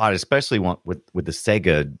seems so odd, especially with the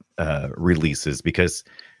Sega releases, because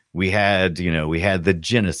we had the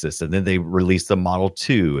Genesis, and then they released the Model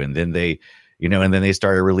 2, and then they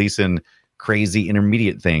started releasing crazy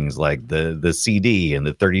intermediate things like the CD and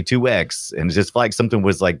the 32X. And it's just like something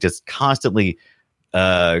was like just constantly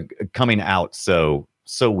coming out. So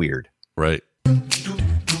weird. Right.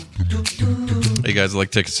 Hey guys, I'd like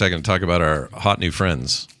to take a second to talk about our hot new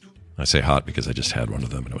friends. I say hot because I just had one of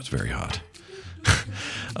them and it was very hot.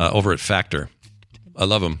 Over at Factor. I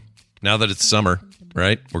love them. Now that it's summer,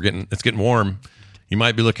 right? It's getting warm. You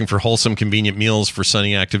might be looking for wholesome, convenient meals for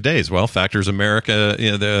sunny, active days. Well, Factor's America's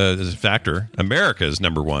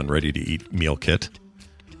 #1 ready-to-eat meal kit.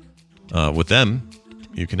 With them,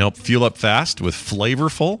 you can help fuel up fast with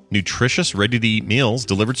flavorful, nutritious, ready-to-eat meals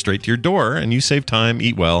delivered straight to your door, and you save time,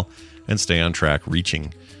 eat well, and stay on track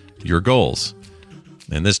reaching your goals.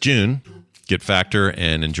 And this June, get Factor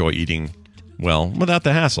and enjoy eating well without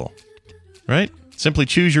the hassle, right? Simply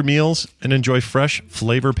choose your meals and enjoy fresh,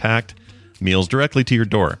 flavor-packed meals directly to your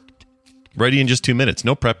door. Ready in just 2 minutes.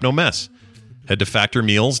 No prep, no mess. Head to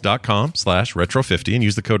factormeals.com/retro50 and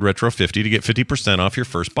use the code retro50 to get 50% off your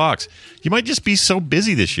first box. You might just be so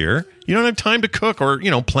busy this year, you don't have time to cook or,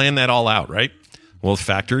 plan that all out, right? Well, with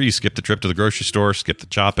Factor, you skip the trip to the grocery store, skip the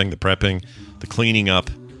chopping, the prepping, the cleaning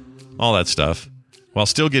up, all that stuff, while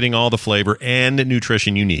still getting all the flavor and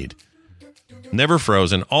nutrition you need. Never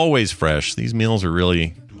frozen, always fresh. These meals are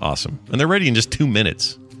really awesome. And they're ready in just 2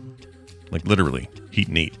 minutes. Like literally, heat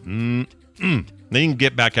and eat. Then you can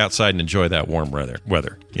get back outside and enjoy that warm weather,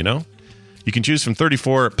 You can choose from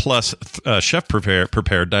 34 plus chef-prepared,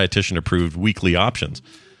 dietitian-approved weekly options.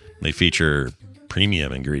 They feature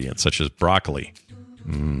premium ingredients such as broccoli,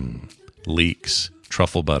 leeks,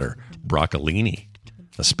 truffle butter, broccolini,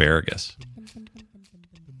 asparagus.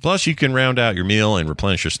 Plus, you can round out your meal and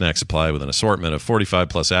replenish your snack supply with an assortment of 45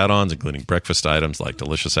 plus add-ons, including breakfast items like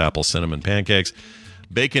delicious apple cinnamon pancakes,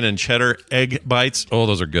 bacon and cheddar egg bites. Oh,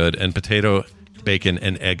 those are good. And potato, bacon,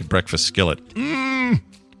 and egg breakfast skillet.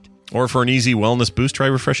 Or for an easy wellness boost, try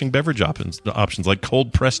refreshing beverage options like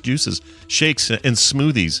cold pressed juices, shakes, and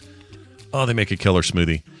smoothies. Oh, they make a killer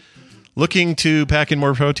smoothie. Looking to pack in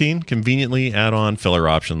more protein? Conveniently add on filler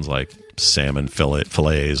options like salmon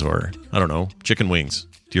fillets or, chicken wings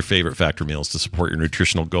to your favorite Factor meals to support your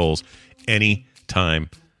nutritional goals any time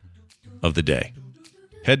of the day.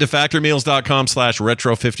 Head to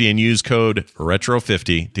factormeals.com/retro50 and use code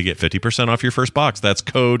retro50 to get 50% off your first box. That's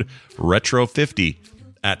code retro50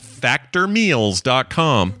 at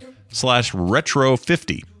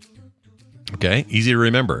factormeals.com/retro50. Okay, easy to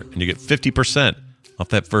remember. And you get 50% off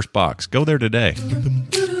that first box. Go there today.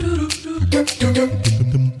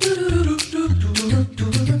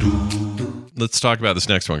 Let's talk about this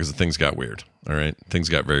next one because the things got weird. All right, things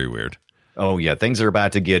got very weird. Oh, yeah. Things are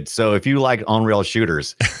about to get... So if you like on-rail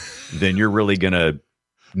shooters, then you're really going to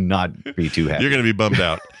not be too happy. You're going to be bummed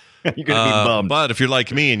out. You're going to be bummed. But if you're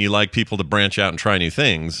like me and you like people to branch out and try new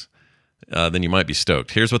things, then you might be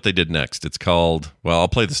stoked. Here's what they did next. It's called... Well, I'll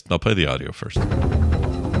play the audio first.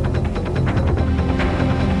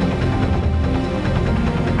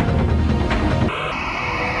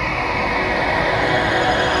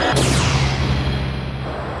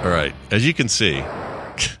 All right. As you can see...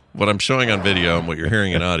 What I'm showing on video and what you're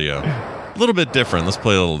hearing in audio A little bit different. Let's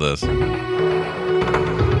play a little of this.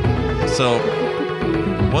 So,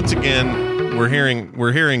 once again, we're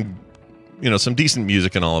hearing, some decent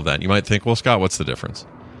music and all of that. You might think, well, Scott, what's the difference?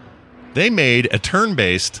 They made a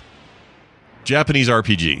turn-based Japanese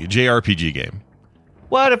JRPG game.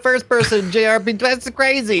 What, a first-person JRPG? That's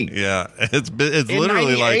crazy. Yeah, it's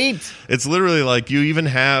literally like you even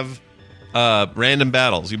have random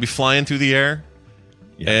battles. You'll be flying through the air,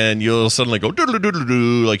 and you'll suddenly go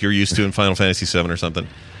doodle-doodle-doo like you're used to in Final Fantasy VII or something.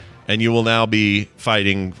 And you will now be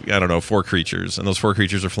fighting, 4 creatures, and those 4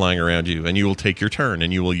 creatures are flying around you, and you will take your turn,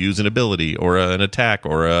 and you will use an ability or an attack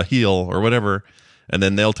or a heal or whatever, and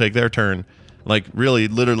then they'll take their turn. Like, really,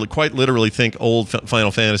 quite literally think old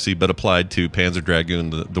Final Fantasy, but applied to Panzer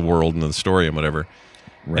Dragoon, the world and the story and whatever.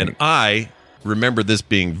 Right. And I remember this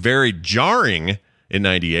being very jarring in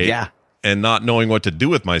 98 and not knowing what to do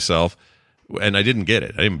with myself. And I didn't get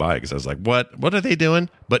it. I didn't buy it because I was like, what are they doing?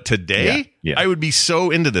 But today, I would be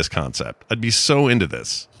so into this concept. I'd be so into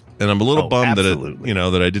this. And I'm a little bummed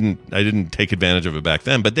that I didn't take advantage of it back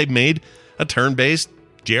then. But they made a turn-based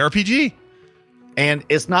JRPG. And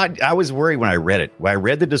it's not, I was worried when I read it. When I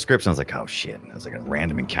read the description, I was like, oh shit. I was like,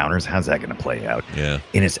 random encounters, how's that going to play out? Yeah.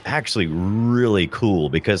 And it's actually really cool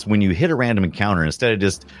because when you hit a random encounter, instead of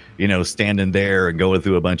just, standing there and going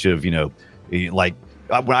through a bunch of, like,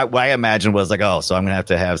 what I imagined was like, oh, so I'm going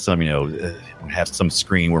to have some, have some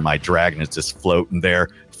screen where my dragon is just floating there,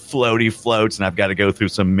 floaty floats, and I've got to go through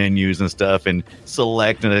some menus and stuff and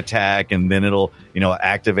select an attack, and then it'll,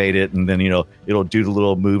 activate it, and then, it'll do the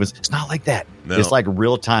little movements. It's not like that. No. It's like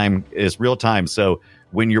real time. It's real time. So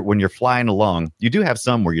when you're flying along, you do have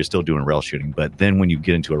some where you're still doing rail shooting, but then when you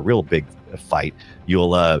get into a real big fight, you'll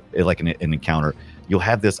like an encounter, you'll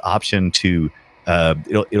have this option to.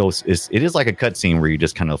 It is like a cutscene where you're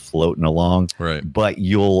just kind of floating along, right? But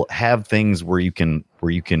you'll have things where you can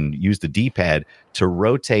use the D-pad to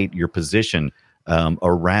rotate your position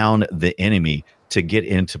around the enemy to get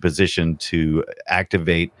into position to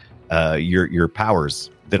activate your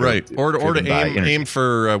powers. Right, or to aim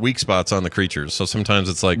for weak spots on the creatures. So sometimes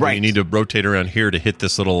it's like you need to rotate around here to hit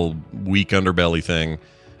this little weak underbelly thing.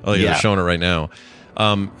 Oh yeah, they're showing it right now.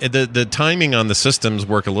 The timing on the systems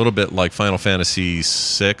work a little bit like Final Fantasy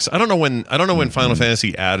VI. I don't know when Final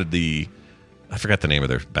Fantasy added I forgot the name of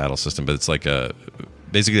their battle system, but it's like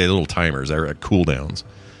basically little timers, they're cooldowns.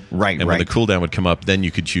 Right. And when the cooldown would come up, then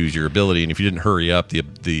you could choose your ability, and if you didn't hurry up,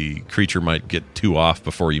 the creature might get too off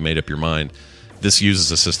before you made up your mind. This uses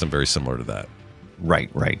a system very similar to that. Right.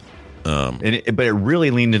 But it really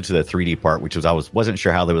leaned into the 3D part, which was I wasn't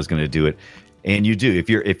sure how they was going to do it. And you do,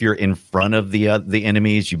 if you're in front of the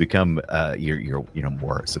enemies, you become you're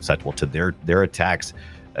more susceptible to their attacks.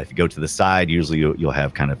 If you go to the side, usually you'll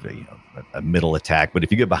have kind of a middle attack. But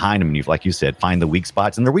if you get behind them and you, like you said, find the weak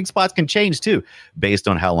spots, and their weak spots can change too based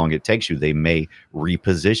on how long it takes you. They may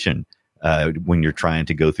reposition when you're trying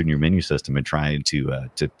to go through your menu system and trying to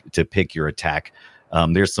pick your attack.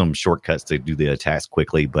 There's some shortcuts to do the attacks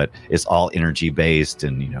quickly, but it's all energy based.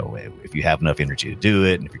 And if you have enough energy to do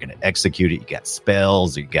it, and if you're going to execute it, you got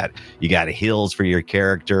spells, you got heals for your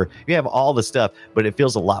character. You have all the stuff, but it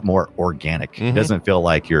feels a lot more organic. Mm-hmm. It doesn't feel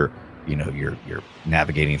like you're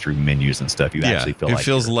navigating through menus and stuff. You actually feel like it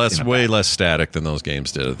feels way less static than those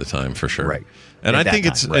games did at the time, for sure. Right. And I think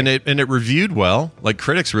and it reviewed well. Like,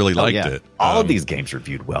 critics really liked it. All of these games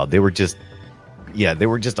reviewed well. They were just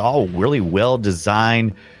all really well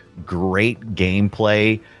designed, great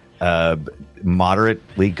gameplay,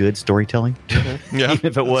 moderately good storytelling. Mm-hmm. Yeah, even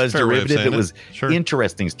if it was derivative, it was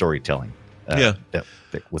interesting storytelling. That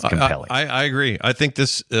was compelling. I agree. I think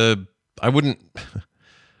this. I wouldn't.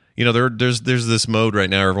 There's this mode right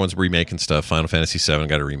now. Everyone's remaking stuff. Final Fantasy VII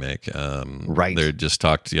got a remake. Right. They just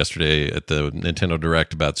talked yesterday at the Nintendo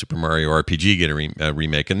Direct about Super Mario RPG getting a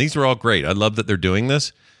remake, and these are all great. I love that they're doing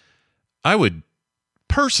this. I would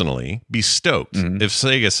personally be stoked if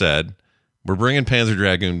Sega said, we're bringing Panzer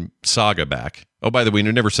Dragoon Saga back. Oh, by the way,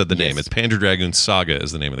 we never said the name. It's Panzer Dragoon Saga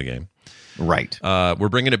is the name of the game. Right. We're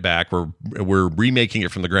bringing it back. We're remaking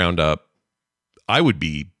it from the ground up. I would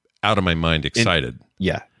be out of my mind excited.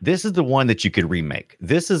 This is the one that you could remake.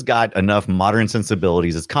 This has got enough modern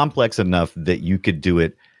sensibilities. It's complex enough that you could do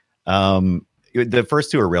it. The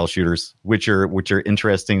first two are rail shooters, which are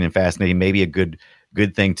interesting and fascinating. Maybe a good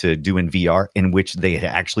thing to do in VR, in which they had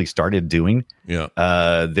actually started doing. Yeah.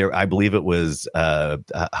 I believe it was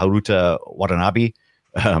Haruta Watanabe,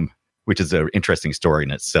 which is an interesting story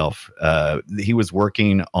in itself. He was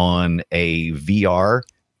working on a VR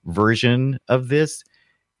version of this,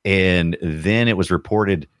 and then it was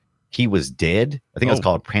reported he was dead. I think it was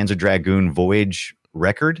called Panzer Dragoon Voyage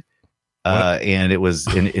Record. and it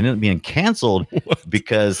ended up being canceled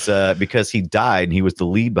because he died and he was the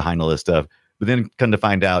lead behind all this stuff. But then come to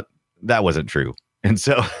find out that wasn't true. And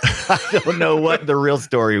so I don't know what the real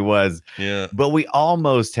story was. Yeah. But we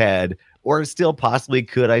almost had, or still possibly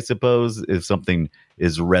could, I suppose, if something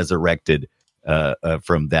is resurrected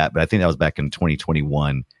from that. But I think that was back in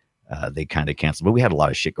 2021. They kind of canceled, but we had a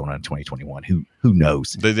lot of shit going on in 2021. Who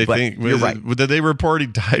knows? They think you're right. Did they report he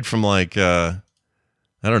died from like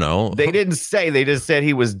I don't know? They didn't say. They just said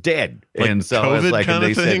he was dead, like and so COVID it's like kind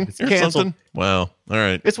they of thing said it's canceled. Something? Wow. All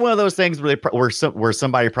right. It's one of those things where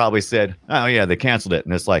somebody probably said, "Oh yeah, they canceled it,"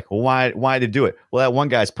 and it's like, well, why did they do it? Well, that one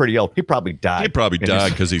guy's pretty old. He probably died. He probably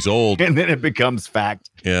died because he's old, and then it becomes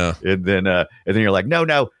fact. Yeah. And then you're like,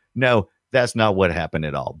 no, that's not what happened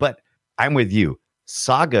at all. But I'm with you.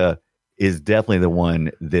 Saga is definitely the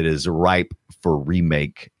one that is ripe for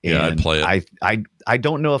remake. Yeah, and I'd play it. I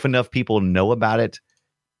don't know if enough people know about it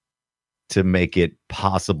to make it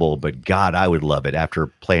possible, but God, I would love it. After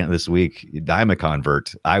playing it this week, I'm a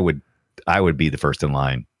convert. I would be the first in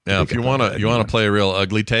line. Yeah, if you want to play a real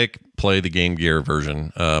ugly take, play the Game Gear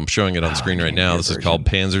version. I'm showing it on screen right now. This is called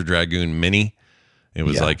Panzer Dragoon Mini. It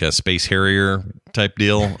was like a Space Harrier type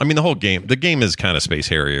deal. I mean, the game is kind of Space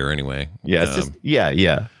Harrier anyway. Yeah, it's just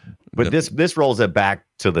yeah. But this rolls it back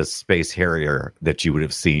to the Space Harrier that you would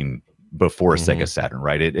have seen before Sega Saturn,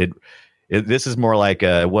 right? It this is more like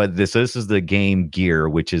this is the Game Gear,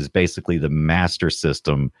 which is basically the Master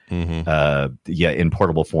System, in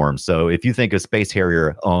portable form. So if you think of Space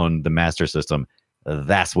Harrier on the Master System,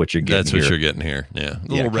 that's what you're getting. That's what you're getting here. Yeah, a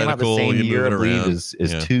little reticle. The same year, I believe, is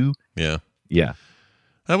 2. Yeah.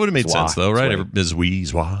 That would have made sense, though, right? Zwazwee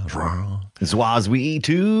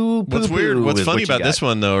 2. What's weird? What's funny about this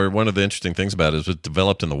one, though, or one of the interesting things about it, is it was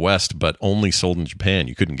developed in the West, but only sold in Japan.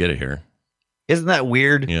 You couldn't get it here. Isn't that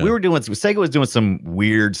weird? Yeah. Sega was doing some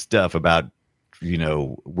weird stuff about,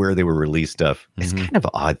 where they were released stuff. It's kind of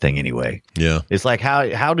an odd thing anyway. Yeah. It's like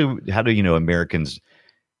how do Americans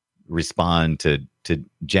respond to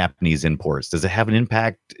Japanese imports? Does it have an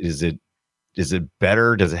impact? Is it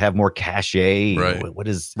better? Does it have more cachet? Right. What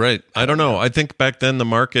is right? I don't know. I think back then the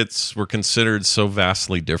markets were considered so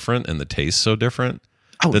vastly different and the taste so different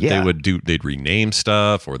they'd rename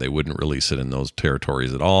stuff or they wouldn't release it in those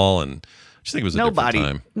territories at all. And I just think it was a different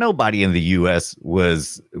time. Nobody in the U.S.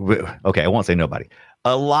 was okay. I won't say nobody.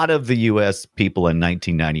 A lot of the U.S. people in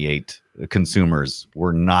 1998 consumers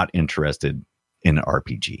were not interested in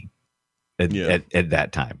RPG. At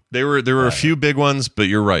that time, there were a few big ones, but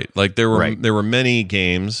you're right. Like there were many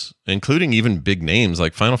games, including even big names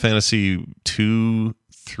like Final Fantasy 2,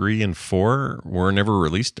 3, and 4 were never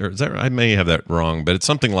released. Or is that I may have that wrong, but it's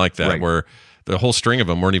something like that where the whole string of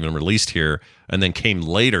them weren't even released here, and then came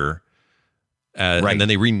later, and then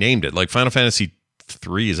they renamed it. Like Final Fantasy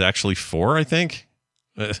 3 is actually 4, I think.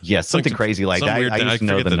 Yeah, something crazy like that. I used to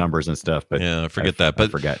know the numbers and stuff, but I forget that.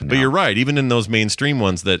 But but you're right. Even in those mainstream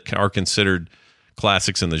ones that are considered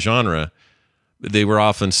classics in the genre, they were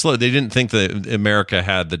often slow. They didn't think that America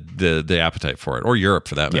had the appetite for it, or Europe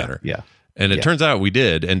for that matter. Yeah. And it turns out we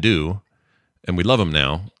did and do, and we love them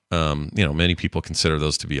now. Many people consider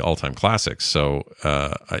those to be all-time classics. So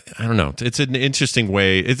I don't know. It's an interesting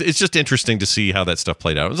way. It's just interesting to see how that stuff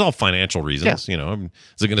played out. It was all financial reasons. Yeah.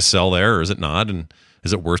 Is it going to sell there or is it not? And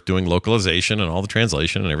is it worth doing localization and all the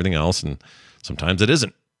translation and everything else? And sometimes it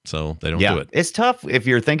isn't. So they don't do it. It's tough if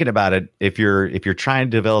you're thinking about it. If you're trying to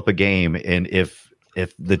develop a game, and if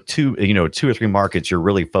the two or three markets you're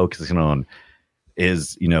really focusing on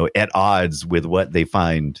is at odds with what they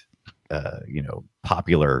find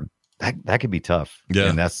popular, that could be tough. Yeah,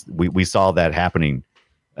 and that's we saw that happening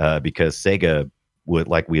because Sega would,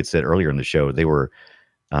 like we had said earlier in the show, they were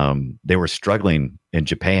struggling in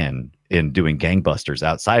Japan in doing gangbusters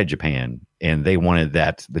outside of Japan, and they wanted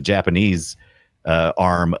that. The Japanese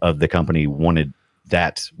arm of the company wanted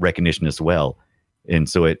that recognition as well, and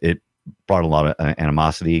so it brought a lot of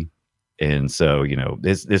animosity. And so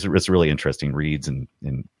it's really interesting reads and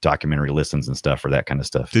documentary listens and stuff for that kind of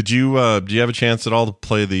stuff. Do you have a chance at all to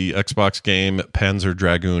play the Xbox game Panzer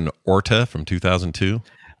Dragoon Orta from 2002?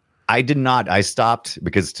 I did not. I stopped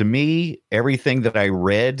because to me, everything that I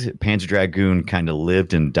read, Panzer Dragoon kind of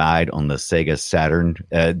lived and died on the Sega Saturn.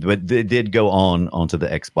 But it did go onto the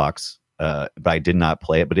Xbox. But I did not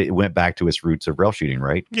play it. But it went back to its roots of rail shooting,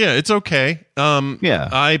 right? Yeah, it's okay.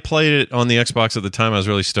 I played it on the Xbox at the time. I was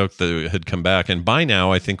really stoked that it had come back. And by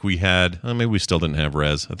now, I think we had. Maybe we still didn't have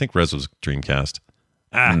Res. I think Res was Dreamcast.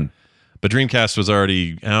 But Dreamcast was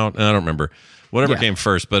already out. I don't remember. Whatever came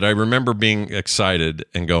first, but I remember being excited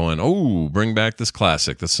and going, "Oh, bring back this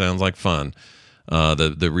classic! This sounds like fun."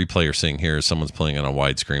 The replay you're seeing here is someone's playing on a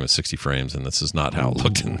widescreen with 60 frames, and this is not how it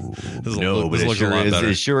looked.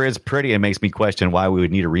 It sure is pretty. It makes me question why we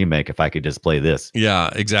would need a remake if I could just play this. Yeah,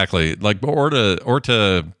 exactly. Like or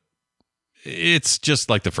to it's just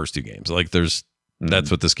like the first two games. Like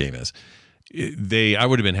that's what this game is. I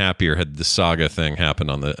would have been happier had the Saga thing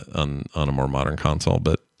happened on a more modern console,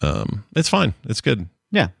 but it's fine. It's good.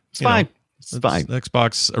 Yeah, it's fine. It's fine.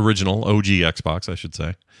 Xbox original, OG Xbox, I should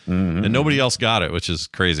say. Mm-hmm. And nobody else got it, which is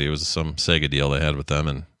crazy. It was some Sega deal they had with them,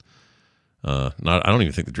 and I don't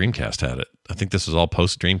even think the Dreamcast had it. I think this was all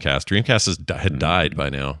post Dreamcast. Dreamcast had died by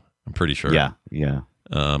now. I'm pretty sure. Yeah.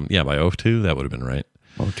 By 02, that would have been right.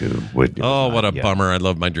 02. What a bummer. I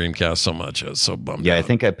love my Dreamcast so much. I was so bummed out. I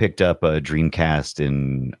think I picked up a Dreamcast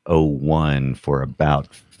in 01 for about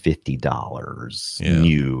 $50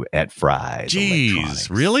 new at Fry's. Jeez,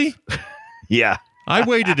 really? Yeah. I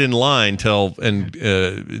waited in line until I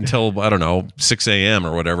don't know 6 a.m.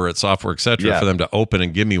 or whatever at Software Etc. for them to open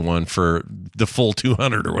and give me one for the full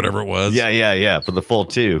 200 or whatever it was. Yeah, for the full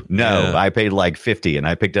 2. No, I paid like 50, and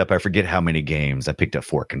I picked up I forget how many games. I picked up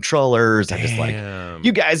 4 controllers. Damn. I just like,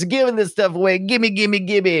 you guys are giving this stuff away.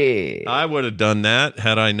 Gimme. I would have done that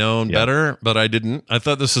had I known better, but I didn't. I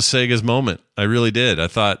thought this was Sega's moment. I really did. I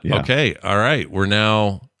thought, okay, all right,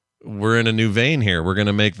 we're in a new vein here. We're going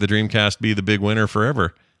to make the Dreamcast be the big winner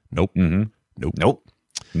forever. Nope. Mm-hmm. Nope.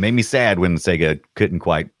 Made me sad when Sega couldn't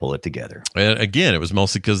quite pull it together. And again, it was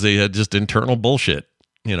mostly because they had just internal bullshit,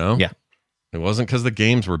 Yeah. It wasn't because the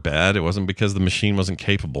games were bad. It wasn't because the machine wasn't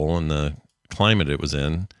capable and the climate it was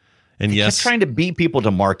in. And they kept trying to beat people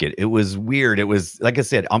to market. It was weird. It was, like I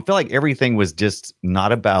said, I feel like everything was just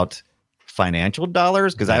not about financial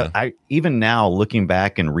dollars, because I even now looking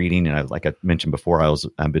back and reading, and like I mentioned before,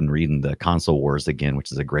 I've been reading the Console Wars again,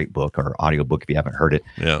 which is a great book or audiobook if you haven't heard it,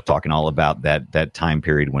 talking all about that time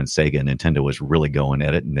period when Sega and Nintendo was really going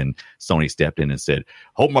at it, and then Sony stepped in and said,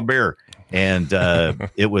 hold my beer, and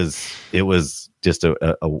it was just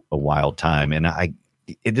a wild time. And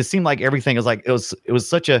it just seemed like everything was like it was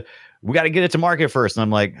such a, we got to get it to market first, and I'm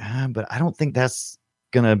like, but I don't think that's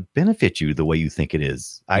going to benefit you the way you think it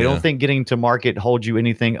is. I don't think getting to market holds you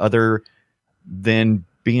anything other than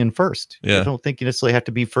being first. I don't think you necessarily have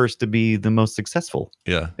to be first to be the most successful.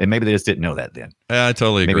 And maybe they just didn't know that then. I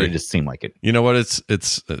totally agree. Maybe it just seemed like it. You know what?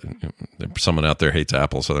 It's someone out there hates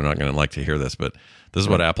Apple, so they're not going to like to hear this, but this is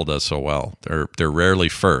what Apple does so well. They're rarely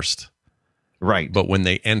first. Right. But when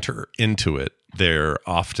they enter into it, they're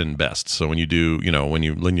often best. So when you do, when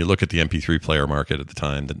you look at the MP3 player market at the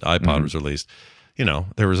time that iPod was released,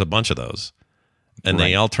 there was a bunch of those, and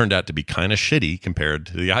they all turned out to be kind of shitty compared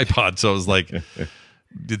to the iPod. So it was like,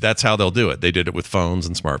 that's how they'll do it. They did it with phones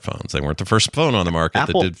and smartphones. They weren't the first phone on the market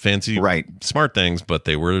Apple, that did fancy smart things, but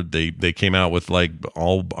they came out with like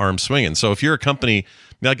all arms swinging. So if you're a company,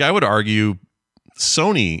 like I would argue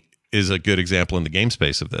Sony is a good example in the game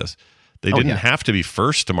space of this. They didn't have to be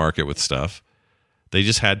first to market with stuff. They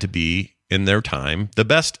just had to be in their time the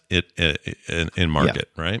best in market,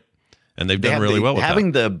 right? And they've done really well with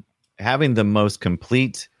that. Having the most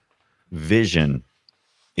complete vision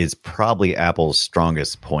is probably Apple's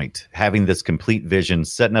strongest point. Having this complete vision,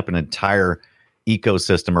 setting up an entire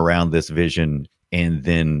ecosystem around this vision, and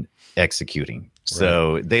then executing.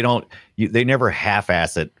 So they never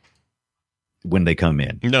half-ass it when they come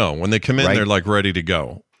in. No, when they come in, they're like ready to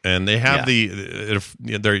go. And they have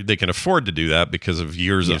they can afford to do that because of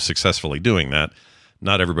years of successfully doing that.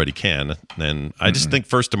 Not everybody can. And I just think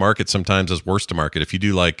first to market sometimes is worst to market. If you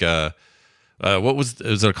do like, what was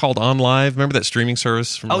it called? OnLive? Remember that streaming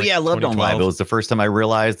service? From I loved OnLive. It was the first time I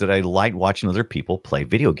realized that I liked watching other people play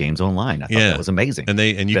video games online. I thought that was amazing. And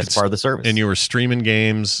that's part of the service. And you were streaming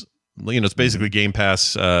games. It's basically Game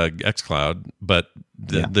Pass xCloud, but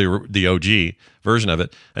the OG version of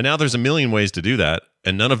it. And now there's a million ways to do that,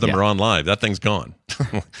 and none of them are on live. That thing's gone.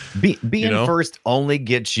 Being first only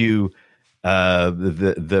gets you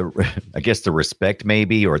the I guess the respect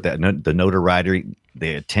maybe, or the notoriety,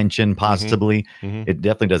 the attention possibly. It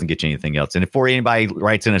definitely doesn't get you anything else. And if anybody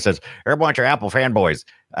writes in and says, everyone's your Apple fanboys,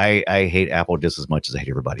 I hate Apple just as much as I hate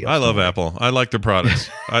everybody else. I love Apple. I like their products.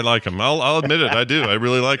 I like them. I'll admit it. I do. I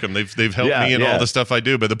really like them. They've helped me in all the stuff I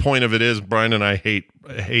do. But the point of it is, Brian and I hate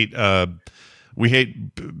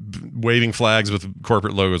waving flags with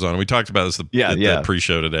corporate logos on. We talked about this the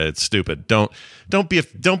pre-show today. It's stupid. Don't be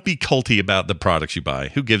culty about the products you buy.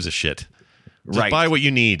 Who gives a shit? Just buy what you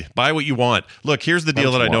need. Buy what you want. Look, here's the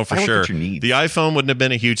deal that I know for sure. The iPhone wouldn't have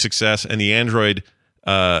been a huge success, and the Android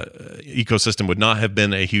ecosystem would not have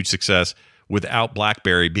been a huge success without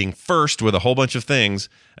BlackBerry being first with a whole bunch of things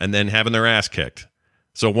and then having their ass kicked.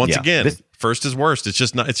 So once again, first is worst. It's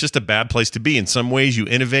just a bad place to be. In some ways you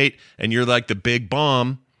innovate and you're like the big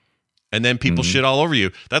bomb, and then people shit all over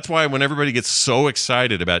you. That's why when everybody gets so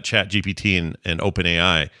excited about ChatGPT and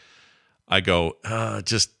OpenAI, I go,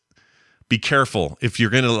 just be careful. If you're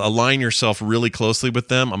going to align yourself really closely with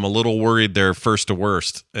them, I'm a little worried they're first to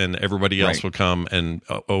worst and everybody else will come and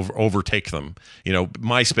overtake them.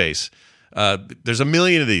 MySpace. There's a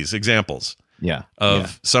million of these examples.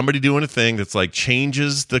 Somebody doing a thing that's like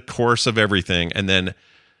changes the course of everything, and then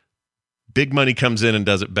big money comes in and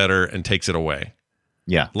does it better and takes it away.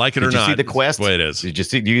 Yeah. Like it or not. Did you see the Quest? That's the way it is.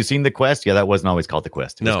 Do you seen the Quest? Yeah, that wasn't always called the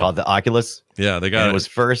Quest. It was called the Oculus. Yeah, they got it. It was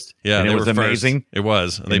first. Yeah, and it was amazing. First. It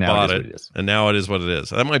was. And they bought it. And now it is what it is.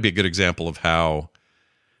 That might be a good example of how.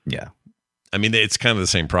 Yeah. I mean, it's kind of the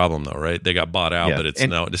same problem, though, right? They got bought out, but it's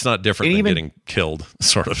not different than getting killed,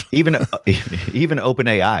 sort of. Even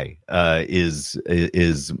OpenAI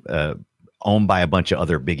is owned by a bunch of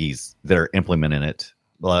other biggies that are implementing it.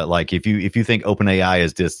 Like if you think OpenAI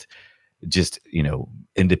is just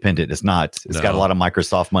independent, it's not. It's got a lot of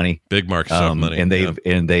Microsoft money, big Microsoft money, and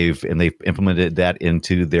they've implemented that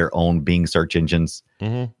into their own Bing search engines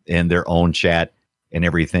and their own chat and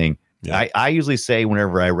everything. Yeah. I usually say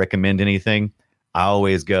whenever I recommend anything, I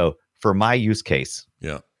always go for my use case.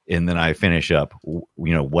 Yeah. And then I finish up,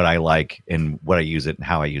 what I like and what I use it and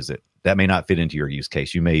how I use it. That may not fit into your use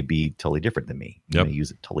case. You may be totally different than me. You may use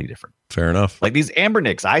it totally different. Fair enough. Like these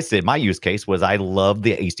Ambernicks, I said my use case was I love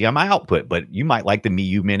the HDMI output, but you might like the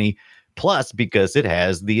Miu Mini Plus because it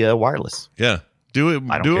has the wireless. Yeah. Do it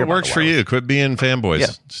works for you. Quit being fanboys. Yeah.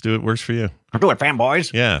 Just do it works for you. I'm doing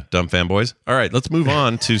fanboys. Yeah, dumb fanboys. All right, let's move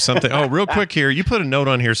on to something. Oh, real quick here. You put a note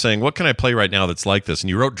on here saying, what can I play right now that's like this? And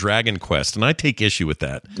you wrote Dragon Quest, and I take issue with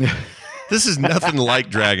that. This is nothing like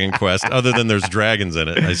Dragon Quest other than there's dragons in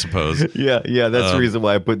it, I suppose. Yeah, that's the reason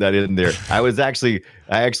why I put that in there. I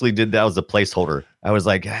actually did that as a placeholder. I was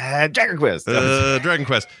like, Dragon Quest. Dragon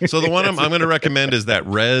Quest. So the one I'm going to recommend is that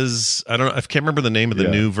Rez. I can't remember the name of the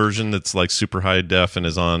new version that's like super high def and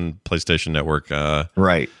is on PlayStation Network.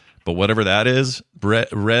 Right. But whatever that is,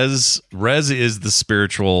 Rez is the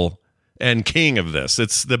spiritual and king of this.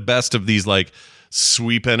 It's the best of these like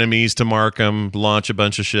sweep enemies to mark them, launch a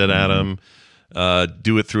bunch of shit at them,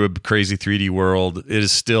 do it through a crazy 3D world. It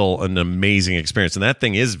is still an amazing experience. And that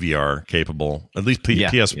thing is VR capable. At least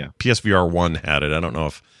PSVR 1 had it. I don't know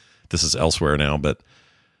if this is elsewhere now, but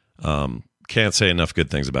can't say enough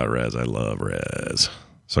good things about Rez. I love Rez.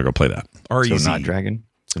 So go play that. So not Dragon?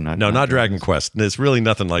 Not Dragon Quest. It's really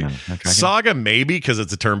nothing like Saga, maybe because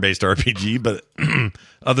it's a turn-based RPG, but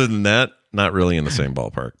other than that, not really in the same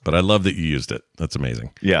ballpark. But I love that you used it. That's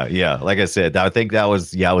amazing. Yeah. Like I said, I think I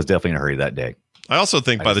was definitely in a hurry that day. I also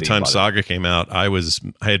think by the time Saga came out, I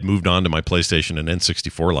had moved on to my PlayStation and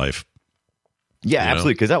N64 life. Yeah,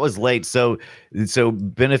 absolutely, because that was late. So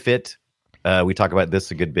benefit. We talk about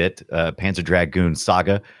this a good bit. Panzer Dragoon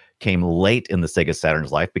Saga came late in the Sega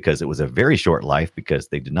Saturn's life because it was a very short life because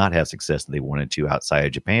they did not have success that they wanted to outside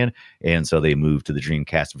of Japan. And so they moved to the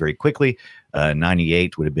Dreamcast very quickly.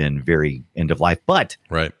 98 would have been very end of life, but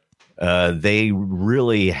they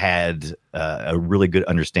really had a really good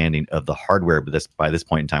understanding of the hardware by this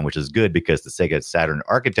point in time, which is good because the Sega Saturn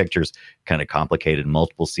architecture's kind of complicated,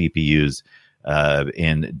 multiple CPUs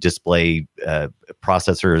and display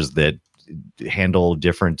processors that handle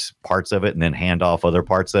different parts of it and then hand off other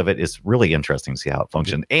parts of it. It's really interesting to see how it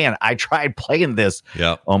functioned. And I tried playing this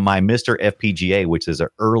on my Mr. FPGA, which is an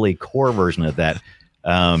early core version of that.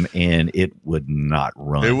 And it would not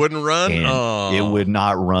run. It wouldn't run? It would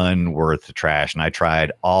not run worth the trash. And I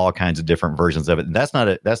tried all kinds of different versions of it. And that's not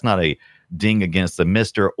a ding against the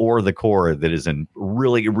Mr. or the core that is in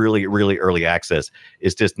really, really, really early access.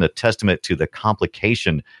 It's just a testament to the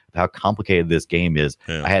complication of how complicated this game is.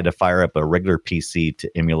 Yeah. I had to fire up a regular PC to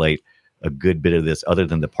emulate a good bit of this other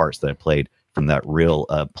than the parts that I played from that real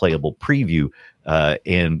playable preview.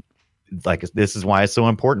 And like, this is why it's so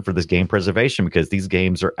important for this game preservation, because these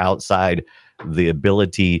games are outside the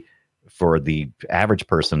ability for the average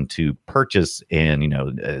person to purchase. And,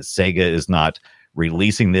 Sega is not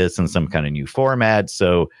releasing this in some kind of new format,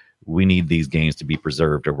 so we need these games to be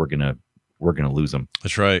preserved, or we're gonna lose them.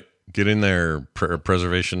 That's right. Get in there,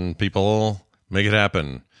 preservation people. Make it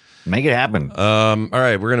happen. All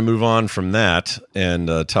right, we're gonna move on from that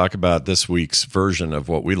and talk about this week's version of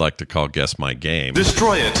what we like to call Guess My Game.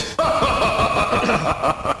 Destroy it.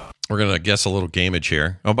 We're gonna guess a little gameage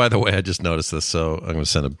here. Oh, by the way, I just noticed this, so I'm gonna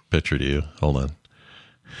send a picture to you. Hold on.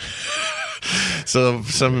 So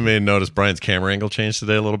someone may notice Brian's camera angle changed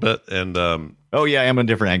today a little bit, and oh yeah, I'm in a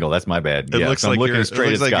different angle. That's my bad. It looks like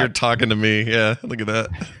you're talking to me. Yeah, look at that.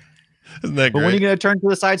 Isn't that great? But when are you going to turn to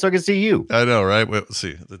the side so I can see you? I know, right? Let's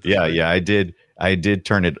see. Yeah, I did. I did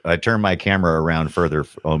turn it. I turned my camera around further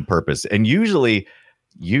on purpose. And usually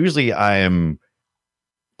I am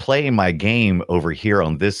playing my game over here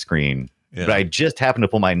on this screen. Yeah. But I just happen to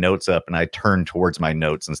pull my notes up and I turn towards my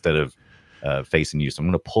notes instead of facing you. So I'm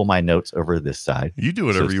going to pull my notes over this side. You do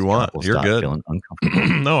whatever you want. You're good. Feeling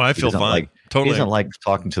uncomfortable. No, I feel fine. Totally. He doesn't like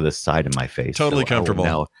talking to the side of my face. Totally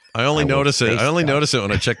comfortable. I only notice it. I only notice it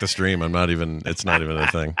when I check the stream. It's not even a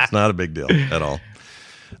thing. It's not a big deal at all.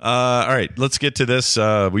 All right, let's get to this.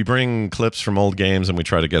 We bring clips from old games and we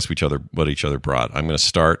try to guess what each other brought. I'm going to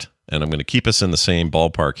start, and I'm going to keep us in the same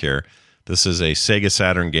ballpark here. This is a Sega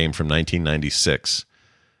Saturn game from 1996.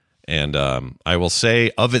 And I will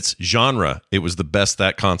say, of its genre, it was the best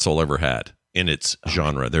that console ever had in its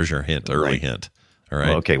genre. There's your hint, early hint. All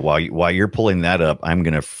right. Okay, while you're pulling that up, I'm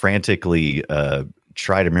going to frantically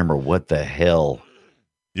try to remember what the hell.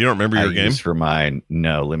 You don't remember your game? For mine?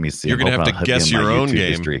 No, let me see. You're going to have to guess your own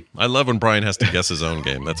game. History. I love when Brian has to guess his own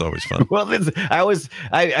game. That's always fun. Well,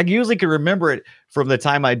 I usually can remember it from the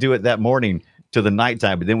time I do it that morning to the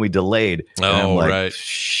nighttime, but then we delayed. Oh, like, right.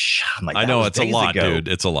 I know, it's a lot, dude.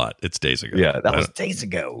 It's a lot. It's days ago. Yeah, that was days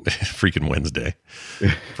ago. Freaking Wednesday,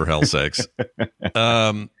 for hell's sakes.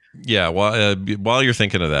 Yeah, while you're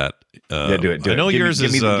thinking of that, do it. I know yours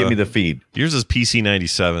is give me the feed. Yours is PC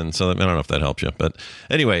 97, so I don't know if that helps you. But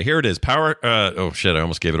anyway, here it is. Oh shit! I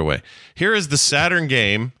almost gave it away. Here is the Saturn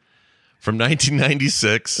game from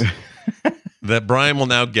 1996 that Brian will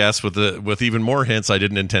now guess with even more hints I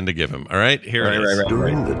didn't intend to give him. All right, here it is.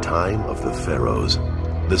 During the time of the pharaohs,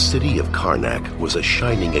 the city of Karnak was a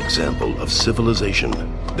shining example of civilization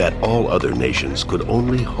that all other nations could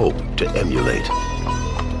only hope to emulate.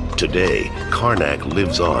 Today, Karnak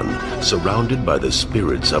lives on, surrounded by the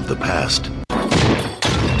spirits of the past.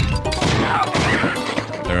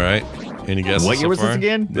 All right. Any guesses? What year was this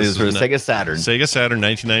again? This is for Sega Saturn. Sega Saturn,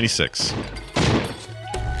 1996.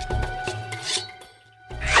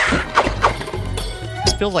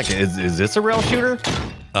 This feels like is this a rail shooter?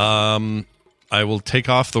 I will take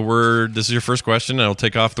off the word. This is your first question. I will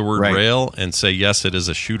take off the word rail and say yes, it is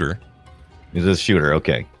a shooter. It is a shooter.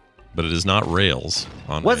 Okay. But it is not rails.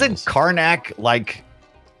 Wasn't Karnak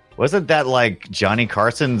wasn't that like Johnny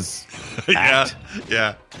Carson's act?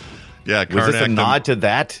 Yeah. Karnak, was this a nod to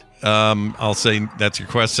that? I'll say that's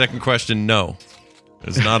your second question. No,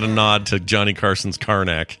 it's not a nod to Johnny Carson's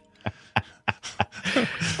Karnak.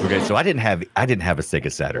 Okay, so I didn't have a Sega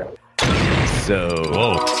Saturn. So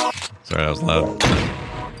whoa, sorry, that was loud.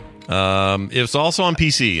 It was also on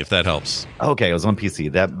PC, if that helps. Okay, it was on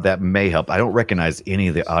PC. That may help. I don't recognize any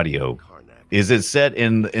of the audio. Is it set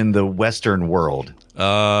in the Western world?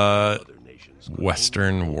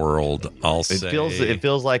 Western world, I'll say. It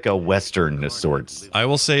feels like a Western of sorts. I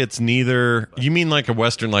will say it's neither. You mean like a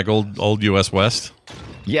Western, like old U.S. West?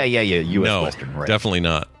 Yeah. U.S. Western, right? Definitely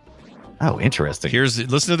not. Oh, interesting. Listen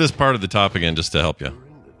to this part of the top again, just to help you.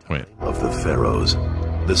 Wait. Of the pharaohs.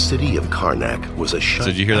 The city of Karnak was a So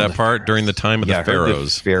did you hear that part? During the time of the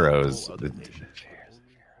pharaohs. Pharaohs.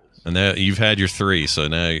 And now you've had your three, so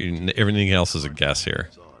now everything else is a guess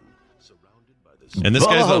here. And this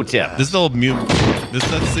guy's this is the old mute.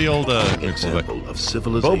 That's the old example of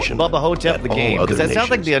civilization. Bubba Hotep the game, because that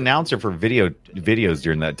sounds like the announcer for videos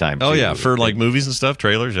during that time. Oh yeah, for like movies and stuff,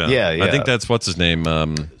 trailers. Yeah. I think that's what's his name.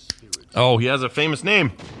 He has a famous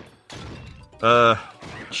name.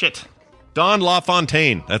 Shit. Don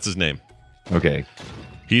LaFontaine. That's his name. Okay.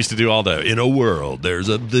 He used to do all the, in a world, there's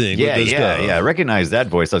a thing. Yeah. I recognize that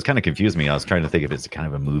voice. That was kind of confused me. I was trying to think if it's kind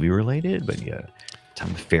of a movie related, but yeah.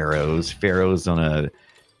 Time Pharaohs on a,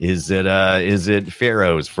 is it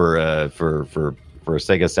Pharaohs for a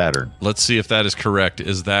Sega Saturn? Let's see if that is correct.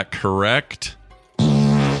 Is that correct?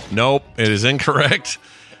 Nope, it is incorrect.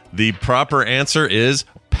 The proper answer is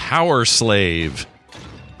Power Slave.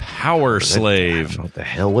 Power Slave. What the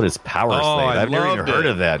hell? What is Power Slave? I've never even heard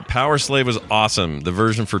of that. Power Slave was awesome. The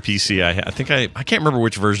version for PC, I can't remember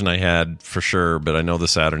which version I had for sure, but I know the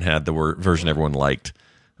Saturn had the version everyone liked.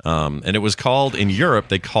 And it was called, in Europe,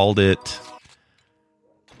 they called it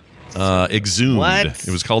Exhumed. What?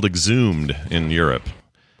 It was called Exhumed in Europe.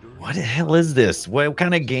 What the hell is this? What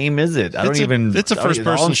kind of game is it? It's a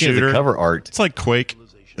first-person shooter. Cover art. It's like Quake.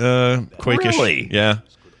 Quake-ish. Really? Yeah.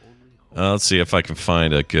 Let's see if I can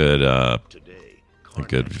find a good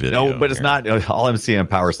video. No, but it's not. All I'm seeing on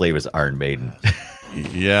Power Slave is Iron Maiden.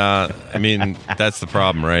 Yeah, I mean that's the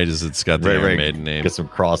problem, right? Is it's got the Iron Maiden name. Get some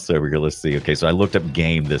crossover here. Let's see. Okay, so I looked up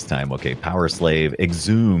game this time. Okay, Power Slave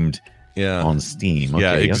Exhumed on Steam. Okay,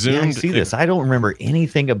 yeah, Exhumed. Okay, I see this. I don't remember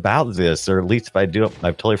anything about this, or at least if I do,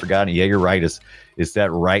 I've totally forgotten. Yeah, you're right. Is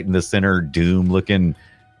that right in the center, Doom looking,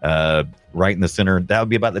 right in the center? That would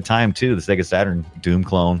be about the time too. The Sega Saturn Doom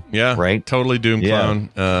clone. Yeah, right. Totally Doom clone.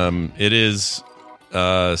 It is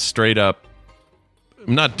straight up.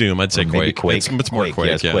 Not Doom, I'd say Quake. It's more Quake.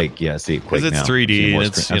 Yes, yeah. Quake. Yeah, see Quake. Because it's 3D and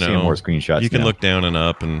it's more screenshots. You can now. look down and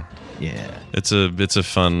up, and yeah, it's a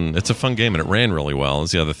fun game, and it ran really well.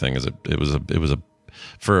 That's the other thing is it was a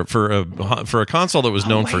for a console that was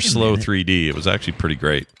known for slow 3D. It was actually pretty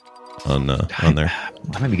great on there.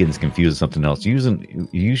 I might be getting confused with something else. You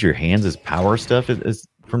use your hands as power stuff as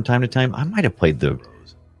from time to time. I might have played the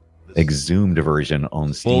Exhumed version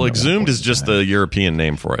on Steam. Well, Exhumed is just the European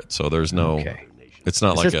name for it, so there's no. Okay. It's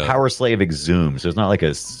not like a Power Slave Exhumed, so it's not like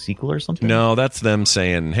a sequel or something. No, that's them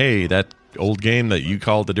saying, "Hey, that old game that you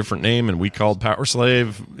called a different name and we called Power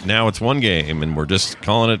Slave, now it's one game, and we're just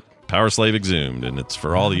calling it Power Slave Exhumed, and it's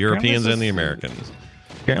for all the Europeans and the Americans."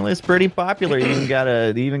 Apparently, it's pretty popular. You even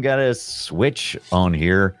got a Switch on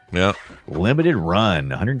here. Yeah, limited run,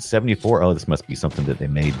 174. Oh, this must be something that they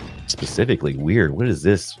made specifically. Weird. What is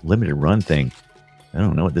this limited run thing? I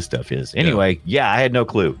don't know what this stuff is. Anyway, yeah, I had no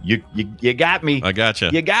clue. You got me. I got you.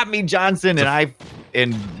 You got me, Johnson.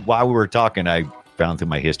 And while we were talking, I found through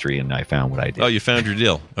my history and I found what I did. Oh, you found your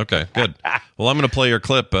deal. Okay, good. Well, I'm going to play your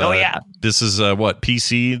clip. Oh yeah. This is what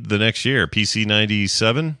PC the next year. PC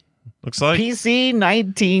 97 looks like. PC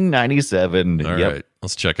 1997. All right,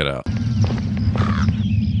 let's check it out.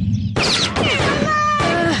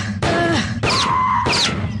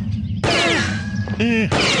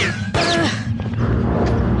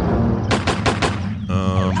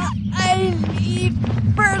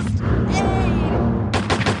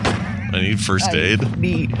 I need first aid. I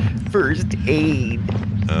need first aid.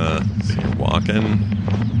 So you're walking.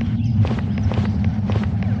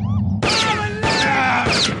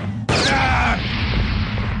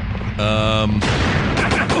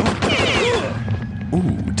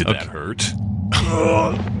 Ooh, did that hurt?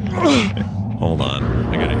 Hold on.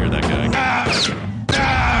 I gotta hear that guy.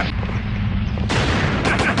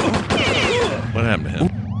 What happened to him?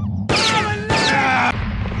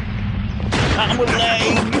 I'm a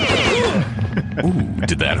leg. Ooh,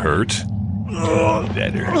 did that hurt?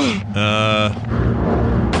 That hurt.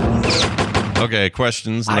 Okay,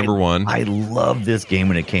 questions. Number one. I loved this game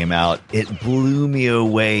when it came out. It blew me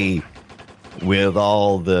away with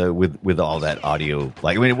all that audio.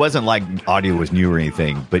 Like, I mean, it wasn't like audio was new or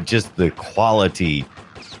anything, but just the quality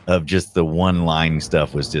of just the one-line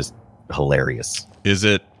stuff was just hilarious. Is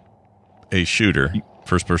it a shooter?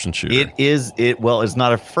 First-person shooter? It is. Well, it's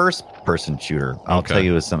not a first-person shooter. I'll tell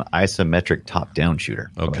you, it's an isometric top-down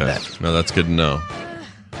shooter. Okay. No, that's good to know.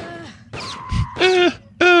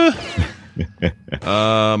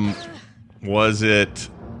 Was it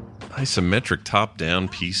isometric top-down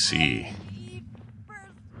PC?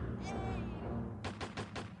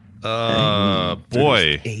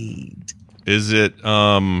 Boy. Is it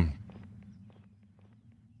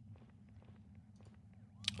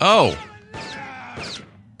Oh.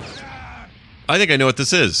 I think I know what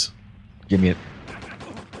this is. Give me it.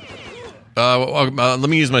 Let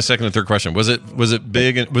me use my second and third question. Was it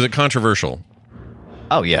big and was it controversial?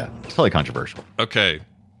 Oh yeah, it's totally controversial. Okay.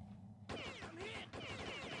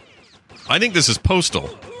 I think this is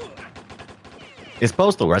Postal. It's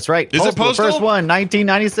Postal. That's right. Is it Postal? The first one,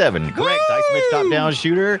 1997. Correct. Isometric top-down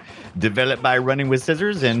shooter, developed by Running with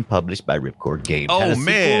Scissors and published by Ripcord Games. Oh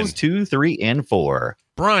man, sequels 2, 3, and 4.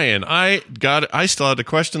 Brian, I got it. I still had a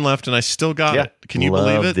question left, and I still got it. Can you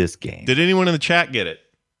believe it? This game. Did anyone in the chat get it?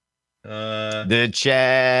 The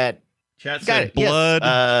chat said blood.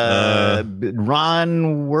 Yes.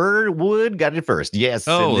 Ron Wood got it first. Yes.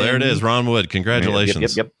 Oh, there it is. Ron Wood.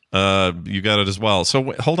 Congratulations. Yep. You got it as well.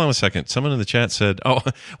 So hold on a second. Someone in the chat said, "Oh,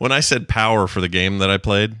 when I said power for the game that I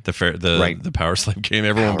played, the Power Slave game,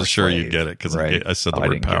 everyone was sure you'd get it because I said the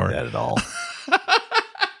word power." I didn't get that at all.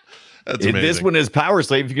 That's amazing. This one is Power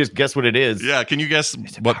Slave. If you just guess what it is. Yeah, can you guess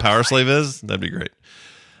what Power Slave is? That'd be great.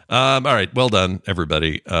 All right, well done,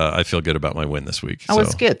 everybody. I feel good about my win this week. Oh,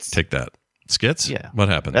 it's Skits. Take that. Skits? Yeah. What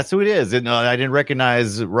happened? That's who it is. And, I didn't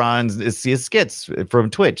recognize Ron's. It's Skits from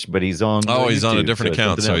Twitch, but he's on. Oh, he's YouTube, on a different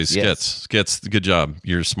account, so he's Skits. Yes. Skits, good job.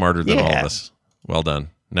 You're smarter than all of us. Well done.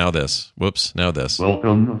 Now this. Whoops. Now this.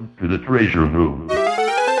 Welcome to the treasure room.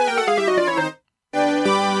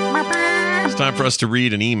 It's time for us to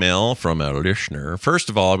read an email from a listener. First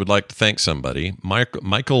of all, I would like to thank somebody.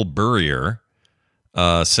 Michael Burrier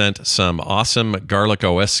sent some awesome Garlic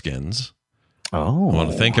OS skins. Oh, I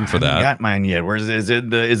want to thank him for that. I haven't got mine yet. Is it in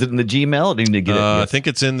the Gmail? I need to get it. I think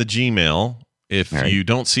it's in the Gmail. If you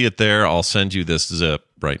don't see it there, I'll send you this zip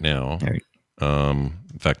right now. In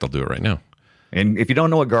fact, I'll do it right now. And if you don't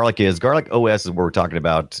know what Garlic is, Garlic OS is what we're talking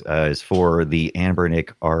about, is for the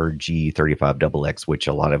Anbernic RG35XX, which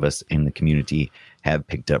a lot of us in the community have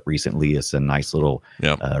picked up recently. It's a nice little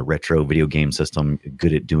retro video game system,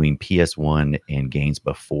 good at doing PS1 and games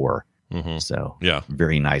before. So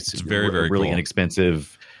very nice. It's very really cool.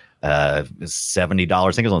 Inexpensive. $70.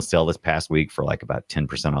 I think it was on sale this past week for like about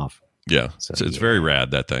 10% off. Yeah, so it's very rad,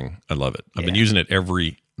 that thing. I love it. I've been using it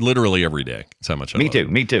literally every day. That's how much I love it.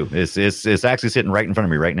 Me too. It's actually sitting right in front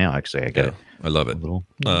of me right now. Actually, I got it. I love it.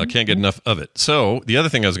 Can't get enough of it. So the other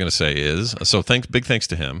thing I was going to say is, big thanks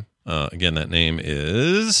to him. Again, that name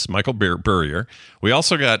is Michael Burrier. We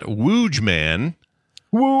also got Wooj Man.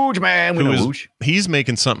 He's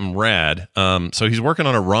making something rad. So he's working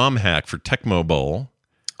on a ROM hack for Tecmo Bowl.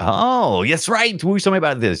 Oh, yes, right. Woosh told me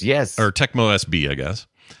about this. Yes. Or Tecmo SB, I guess.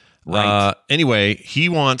 Right. Anyway, he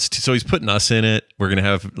wants to, so he's putting us in it. We're going to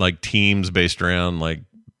have like teams based around like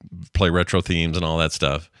play retro themes and all that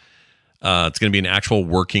stuff. It's going to be an actual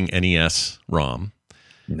working NES ROM.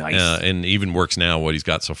 Nice. And even works now what he's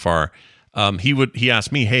got so far. He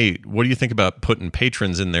asked me, hey, what do you think about putting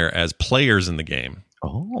patrons in there as players in the game?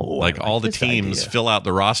 Oh, like all the teams fill out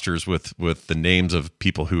the rosters with the names of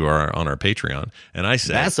people who are on our Patreon. And I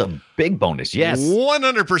said, that's a big bonus. Yes.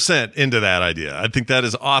 100% into that idea. I think that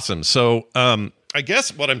is awesome. So, I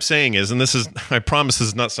guess what I'm saying is, and I promise this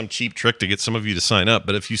is not some cheap trick to get some of you to sign up,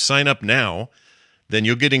 but if you sign up now, then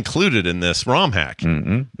you'll get included in this ROM hack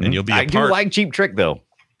and you'll be a part. I do like Cheap Trick though.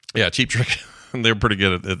 Yeah. Cheap Trick. They're pretty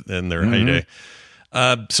good at it in their heyday.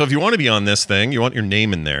 So if you want to be on this thing, you want your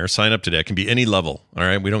name in there, sign up today. It can be any level. All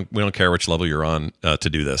right. We don't care which level you're on to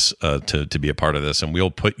do this, to be a part of this. And we'll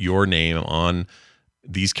put your name on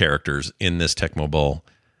these characters in this Tecmo Bowl.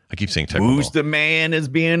 I keep saying Tecmo Bowl. Wooge the Man is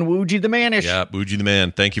being Woojie the Manish. Yeah, Woojie the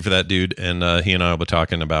Man. Thank you for that, dude. And he and I will be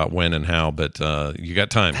talking about when and how, but you got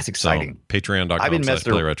time. That's exciting. So,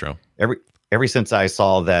 Patreon.com/playretro. Ever since I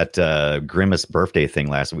saw that Grimace birthday thing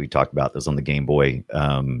last week, we talked about this on the Game Boy.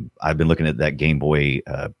 I've been looking at that Game Boy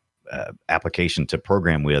application to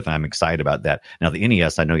program with. And I'm excited about that. Now, the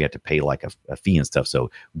NES, I know you have to pay like a fee and stuff.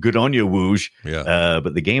 So good on you, Wooge. Yeah.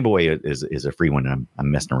 But the Game Boy is a free one. And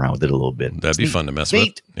I'm messing around with it a little bit. That'd be fun to mess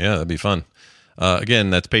with. Yeah, that'd be fun. Again,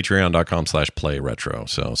 that's patreon.com/playretro.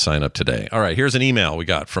 So sign up today. All right, here's an email we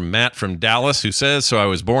got from Matt from Dallas who says, so I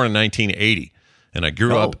was born in 1980 and I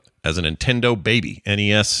grew up as a Nintendo baby,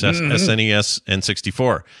 NES, SNES,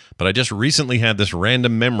 N64. But I just recently had this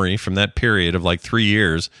random memory from that period of like 3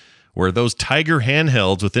 years where those Tiger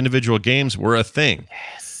handhelds with individual games were a thing.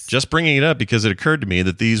 Yes. Just bringing it up because it occurred to me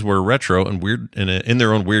that these were retro and weird in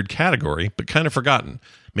their own weird category, but kind of forgotten.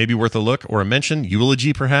 Maybe worth a look or a mention.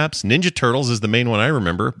 Eulogy, perhaps. Ninja Turtles is the main one I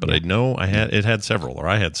remember, but I know I had several.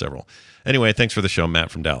 Anyway, thanks for the show,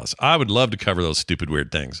 Matt from Dallas. I would love to cover those stupid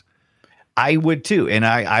weird things. I would too. And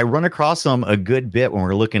I run across them a good bit when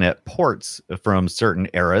we're looking at ports from certain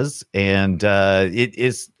eras. And it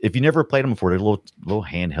is, if you never played them before, they're little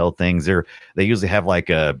handheld things. They usually have like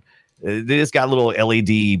they just got little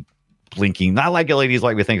LED blinking, not like LEDs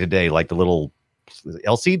like we think today, like the little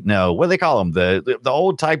LCD. No, what do they call them? The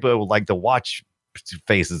old type of like the watch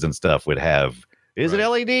faces and stuff would have. Is it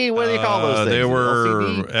LED? What do they call those things? They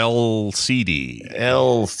were LCD.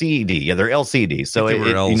 LCD. Yeah, they're LCD. So they were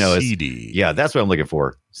LCD. Yeah, that's what I'm looking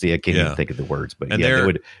for. See, I can't even think of the words, but they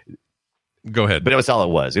would. Go ahead. But that was all it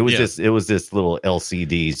was. It was this little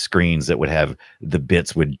LCD screens that would have the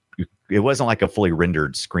bits would. It wasn't like a fully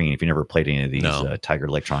rendered screen. If you never played any of these Tiger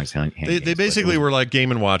Electronics hand they basically were like Game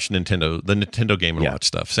 & Watch Nintendo, the Nintendo Game & Watch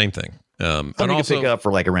stuff. Same thing. Something you could pick up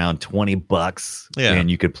for like around $20,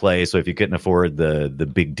 and you could play. So if you couldn't afford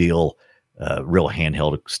the big deal, real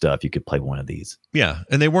handheld stuff, you could play one of these. Yeah,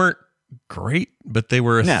 and they weren't great, but they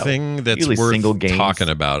were a thing that's worth talking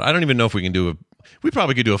about. I don't even know if we can we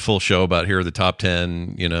probably could do a full show about here are the top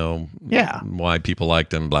 10. Why people like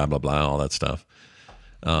them, blah blah blah, all that stuff.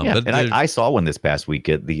 But I saw one this past week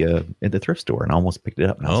at the thrift store and almost picked it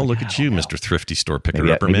up. Look at you, Mr. Thrifty Store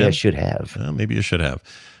Picker-Upper Man. Maybe I should have. Maybe you should have.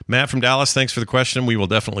 Matt from Dallas, thanks for the question. We will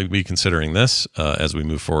definitely be considering this as we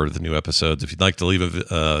move forward with the new episodes. If you'd like to leave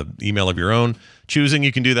an email of your own choosing,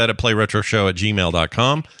 you can do that at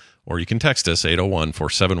playretroshow@gmail.com, or you can text us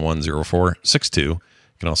 801-471-0462. You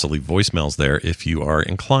can also leave voicemails there if you are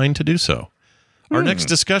inclined to do so. Our next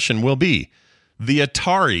discussion will be the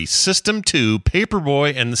Atari System 2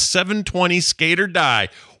 Paperboy and the 720 Skater Die.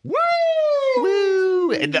 Woo!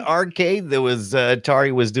 Woo! And the arcade, there was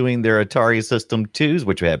Atari was doing their Atari System 2s,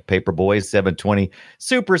 which had Paperboy, 720,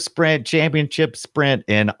 Super Sprint, Championship Sprint,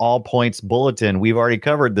 and All Points Bulletin. We've already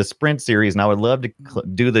covered the Sprint series, and I would love to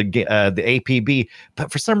do the APB.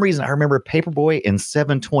 But for some reason, I remember Paperboy and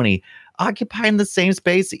 720 occupying the same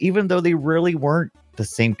space, even though they really weren't the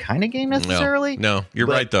same kind of game necessarily. No, you're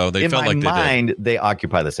right though. They felt like they did. In my mind, they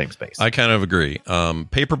occupy the same space. I kind of agree.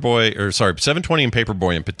 720 and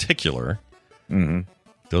Paperboy in particular. Mm-hmm.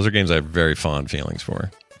 Those are games I have very fond feelings for.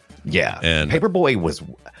 Yeah, and Paperboy was.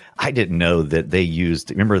 I didn't know that they used.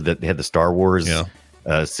 Remember that they had the Star Wars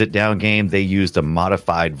sit down game. They used a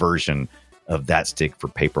modified version of that stick for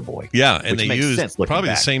Paperboy. Yeah, and they used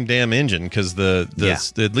probably the same damn engine because at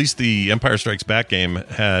least the Empire Strikes Back game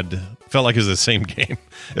felt like it was the same game.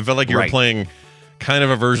 It felt like you were playing kind of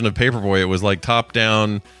a version of Paperboy. It was like top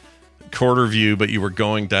down quarter view, but you were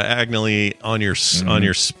going diagonally on your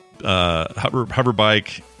hover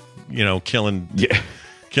bike,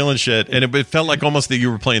 killing shit, and it felt like almost that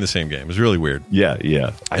you were playing the same game. It was really weird.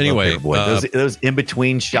 Yeah. Anyway, those in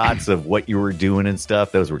between shots of what you were doing and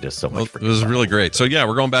stuff, those were just so much. It was really great. So yeah,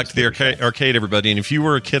 we're going back to the arcade, everybody. And if you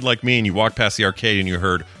were a kid like me and you walked past the arcade and you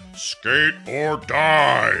heard "Skate or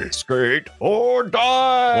Die," skate or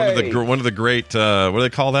die. One of the great. What do they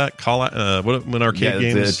call that? When arcade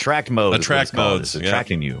games? Attract mode. Attract modes. It's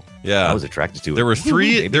attracting you. Yeah, I was attracted to it. There were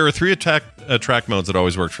three. There were three attract modes that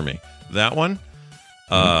always worked for me. That one.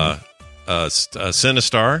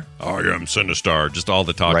 Sinistar. I am Sinistar. Just all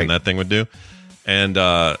the talking that thing would do. And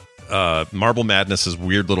Marble Madness's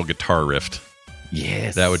weird little guitar riff.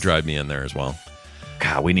 Yes. That would drive me in there as well.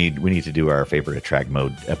 God, we need to do our favorite attract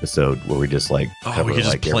mode episode where we just we could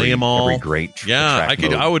just play them all. Every great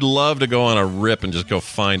mode. I would love to go on a rip and just go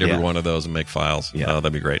find every one of those and make files. Yeah.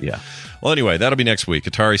 That'd be great. Yeah. Well, anyway, that'll be next week.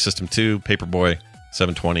 Atari System 2, Paperboy,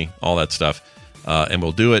 720, all that stuff. And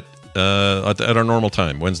we'll do it at our normal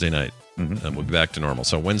time, Wednesday night. Mm-hmm. And we'll be back to normal.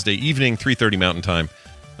 So Wednesday evening, 3:30 Mountain Time,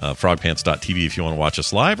 frogpants.tv if you want to watch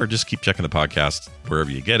us live, or just keep checking the podcast wherever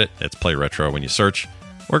you get it. It's Play Retro when you search,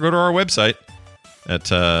 or go to our website at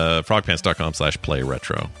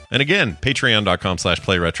frogpants.com/playretro. And again,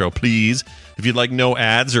 patreon.com/playretro. Please, if you'd like no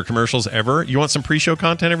ads or commercials ever, you want some pre-show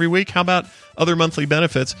content every week, how about other monthly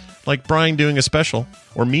benefits, like Brian doing a special,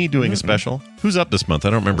 or me doing a special? Who's up this month?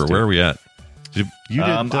 I don't remember. Where are we at?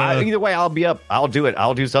 Either way, I'll be up. I'll do it.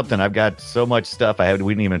 I'll do something. I've got so much stuff. We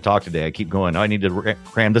didn't even talk today. I keep going. I need to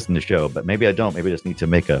cram this in the show, but maybe I don't. Maybe I just need to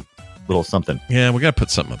make a little something. Yeah, we got to put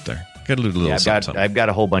something up there. Got to do a little something. I've got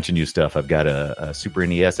a whole bunch of new stuff. I've got a Super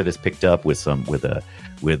NES that is picked up with the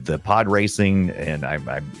pod racing, and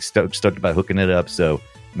I'm stoked about hooking it up. So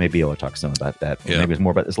maybe I'll talk some about that. Yeah. Maybe it's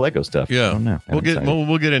more about this Lego stuff. Yeah, I don't know.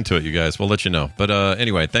 We'll get into it, you guys. We'll let you know. But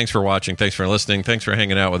anyway, thanks for watching. Thanks for listening. Thanks for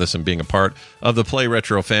hanging out with us and being a part of the Play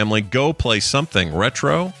Retro family. Go play something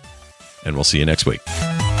retro, and we'll see you next week.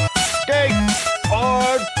 Skate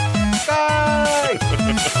or die!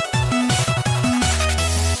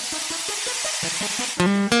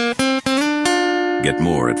 Get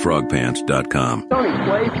more at frogpants.com. Sony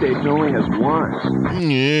PlayStation only has one.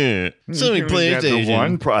 Yeah. Sony PlayStation.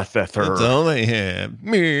 One processor. That's all they have.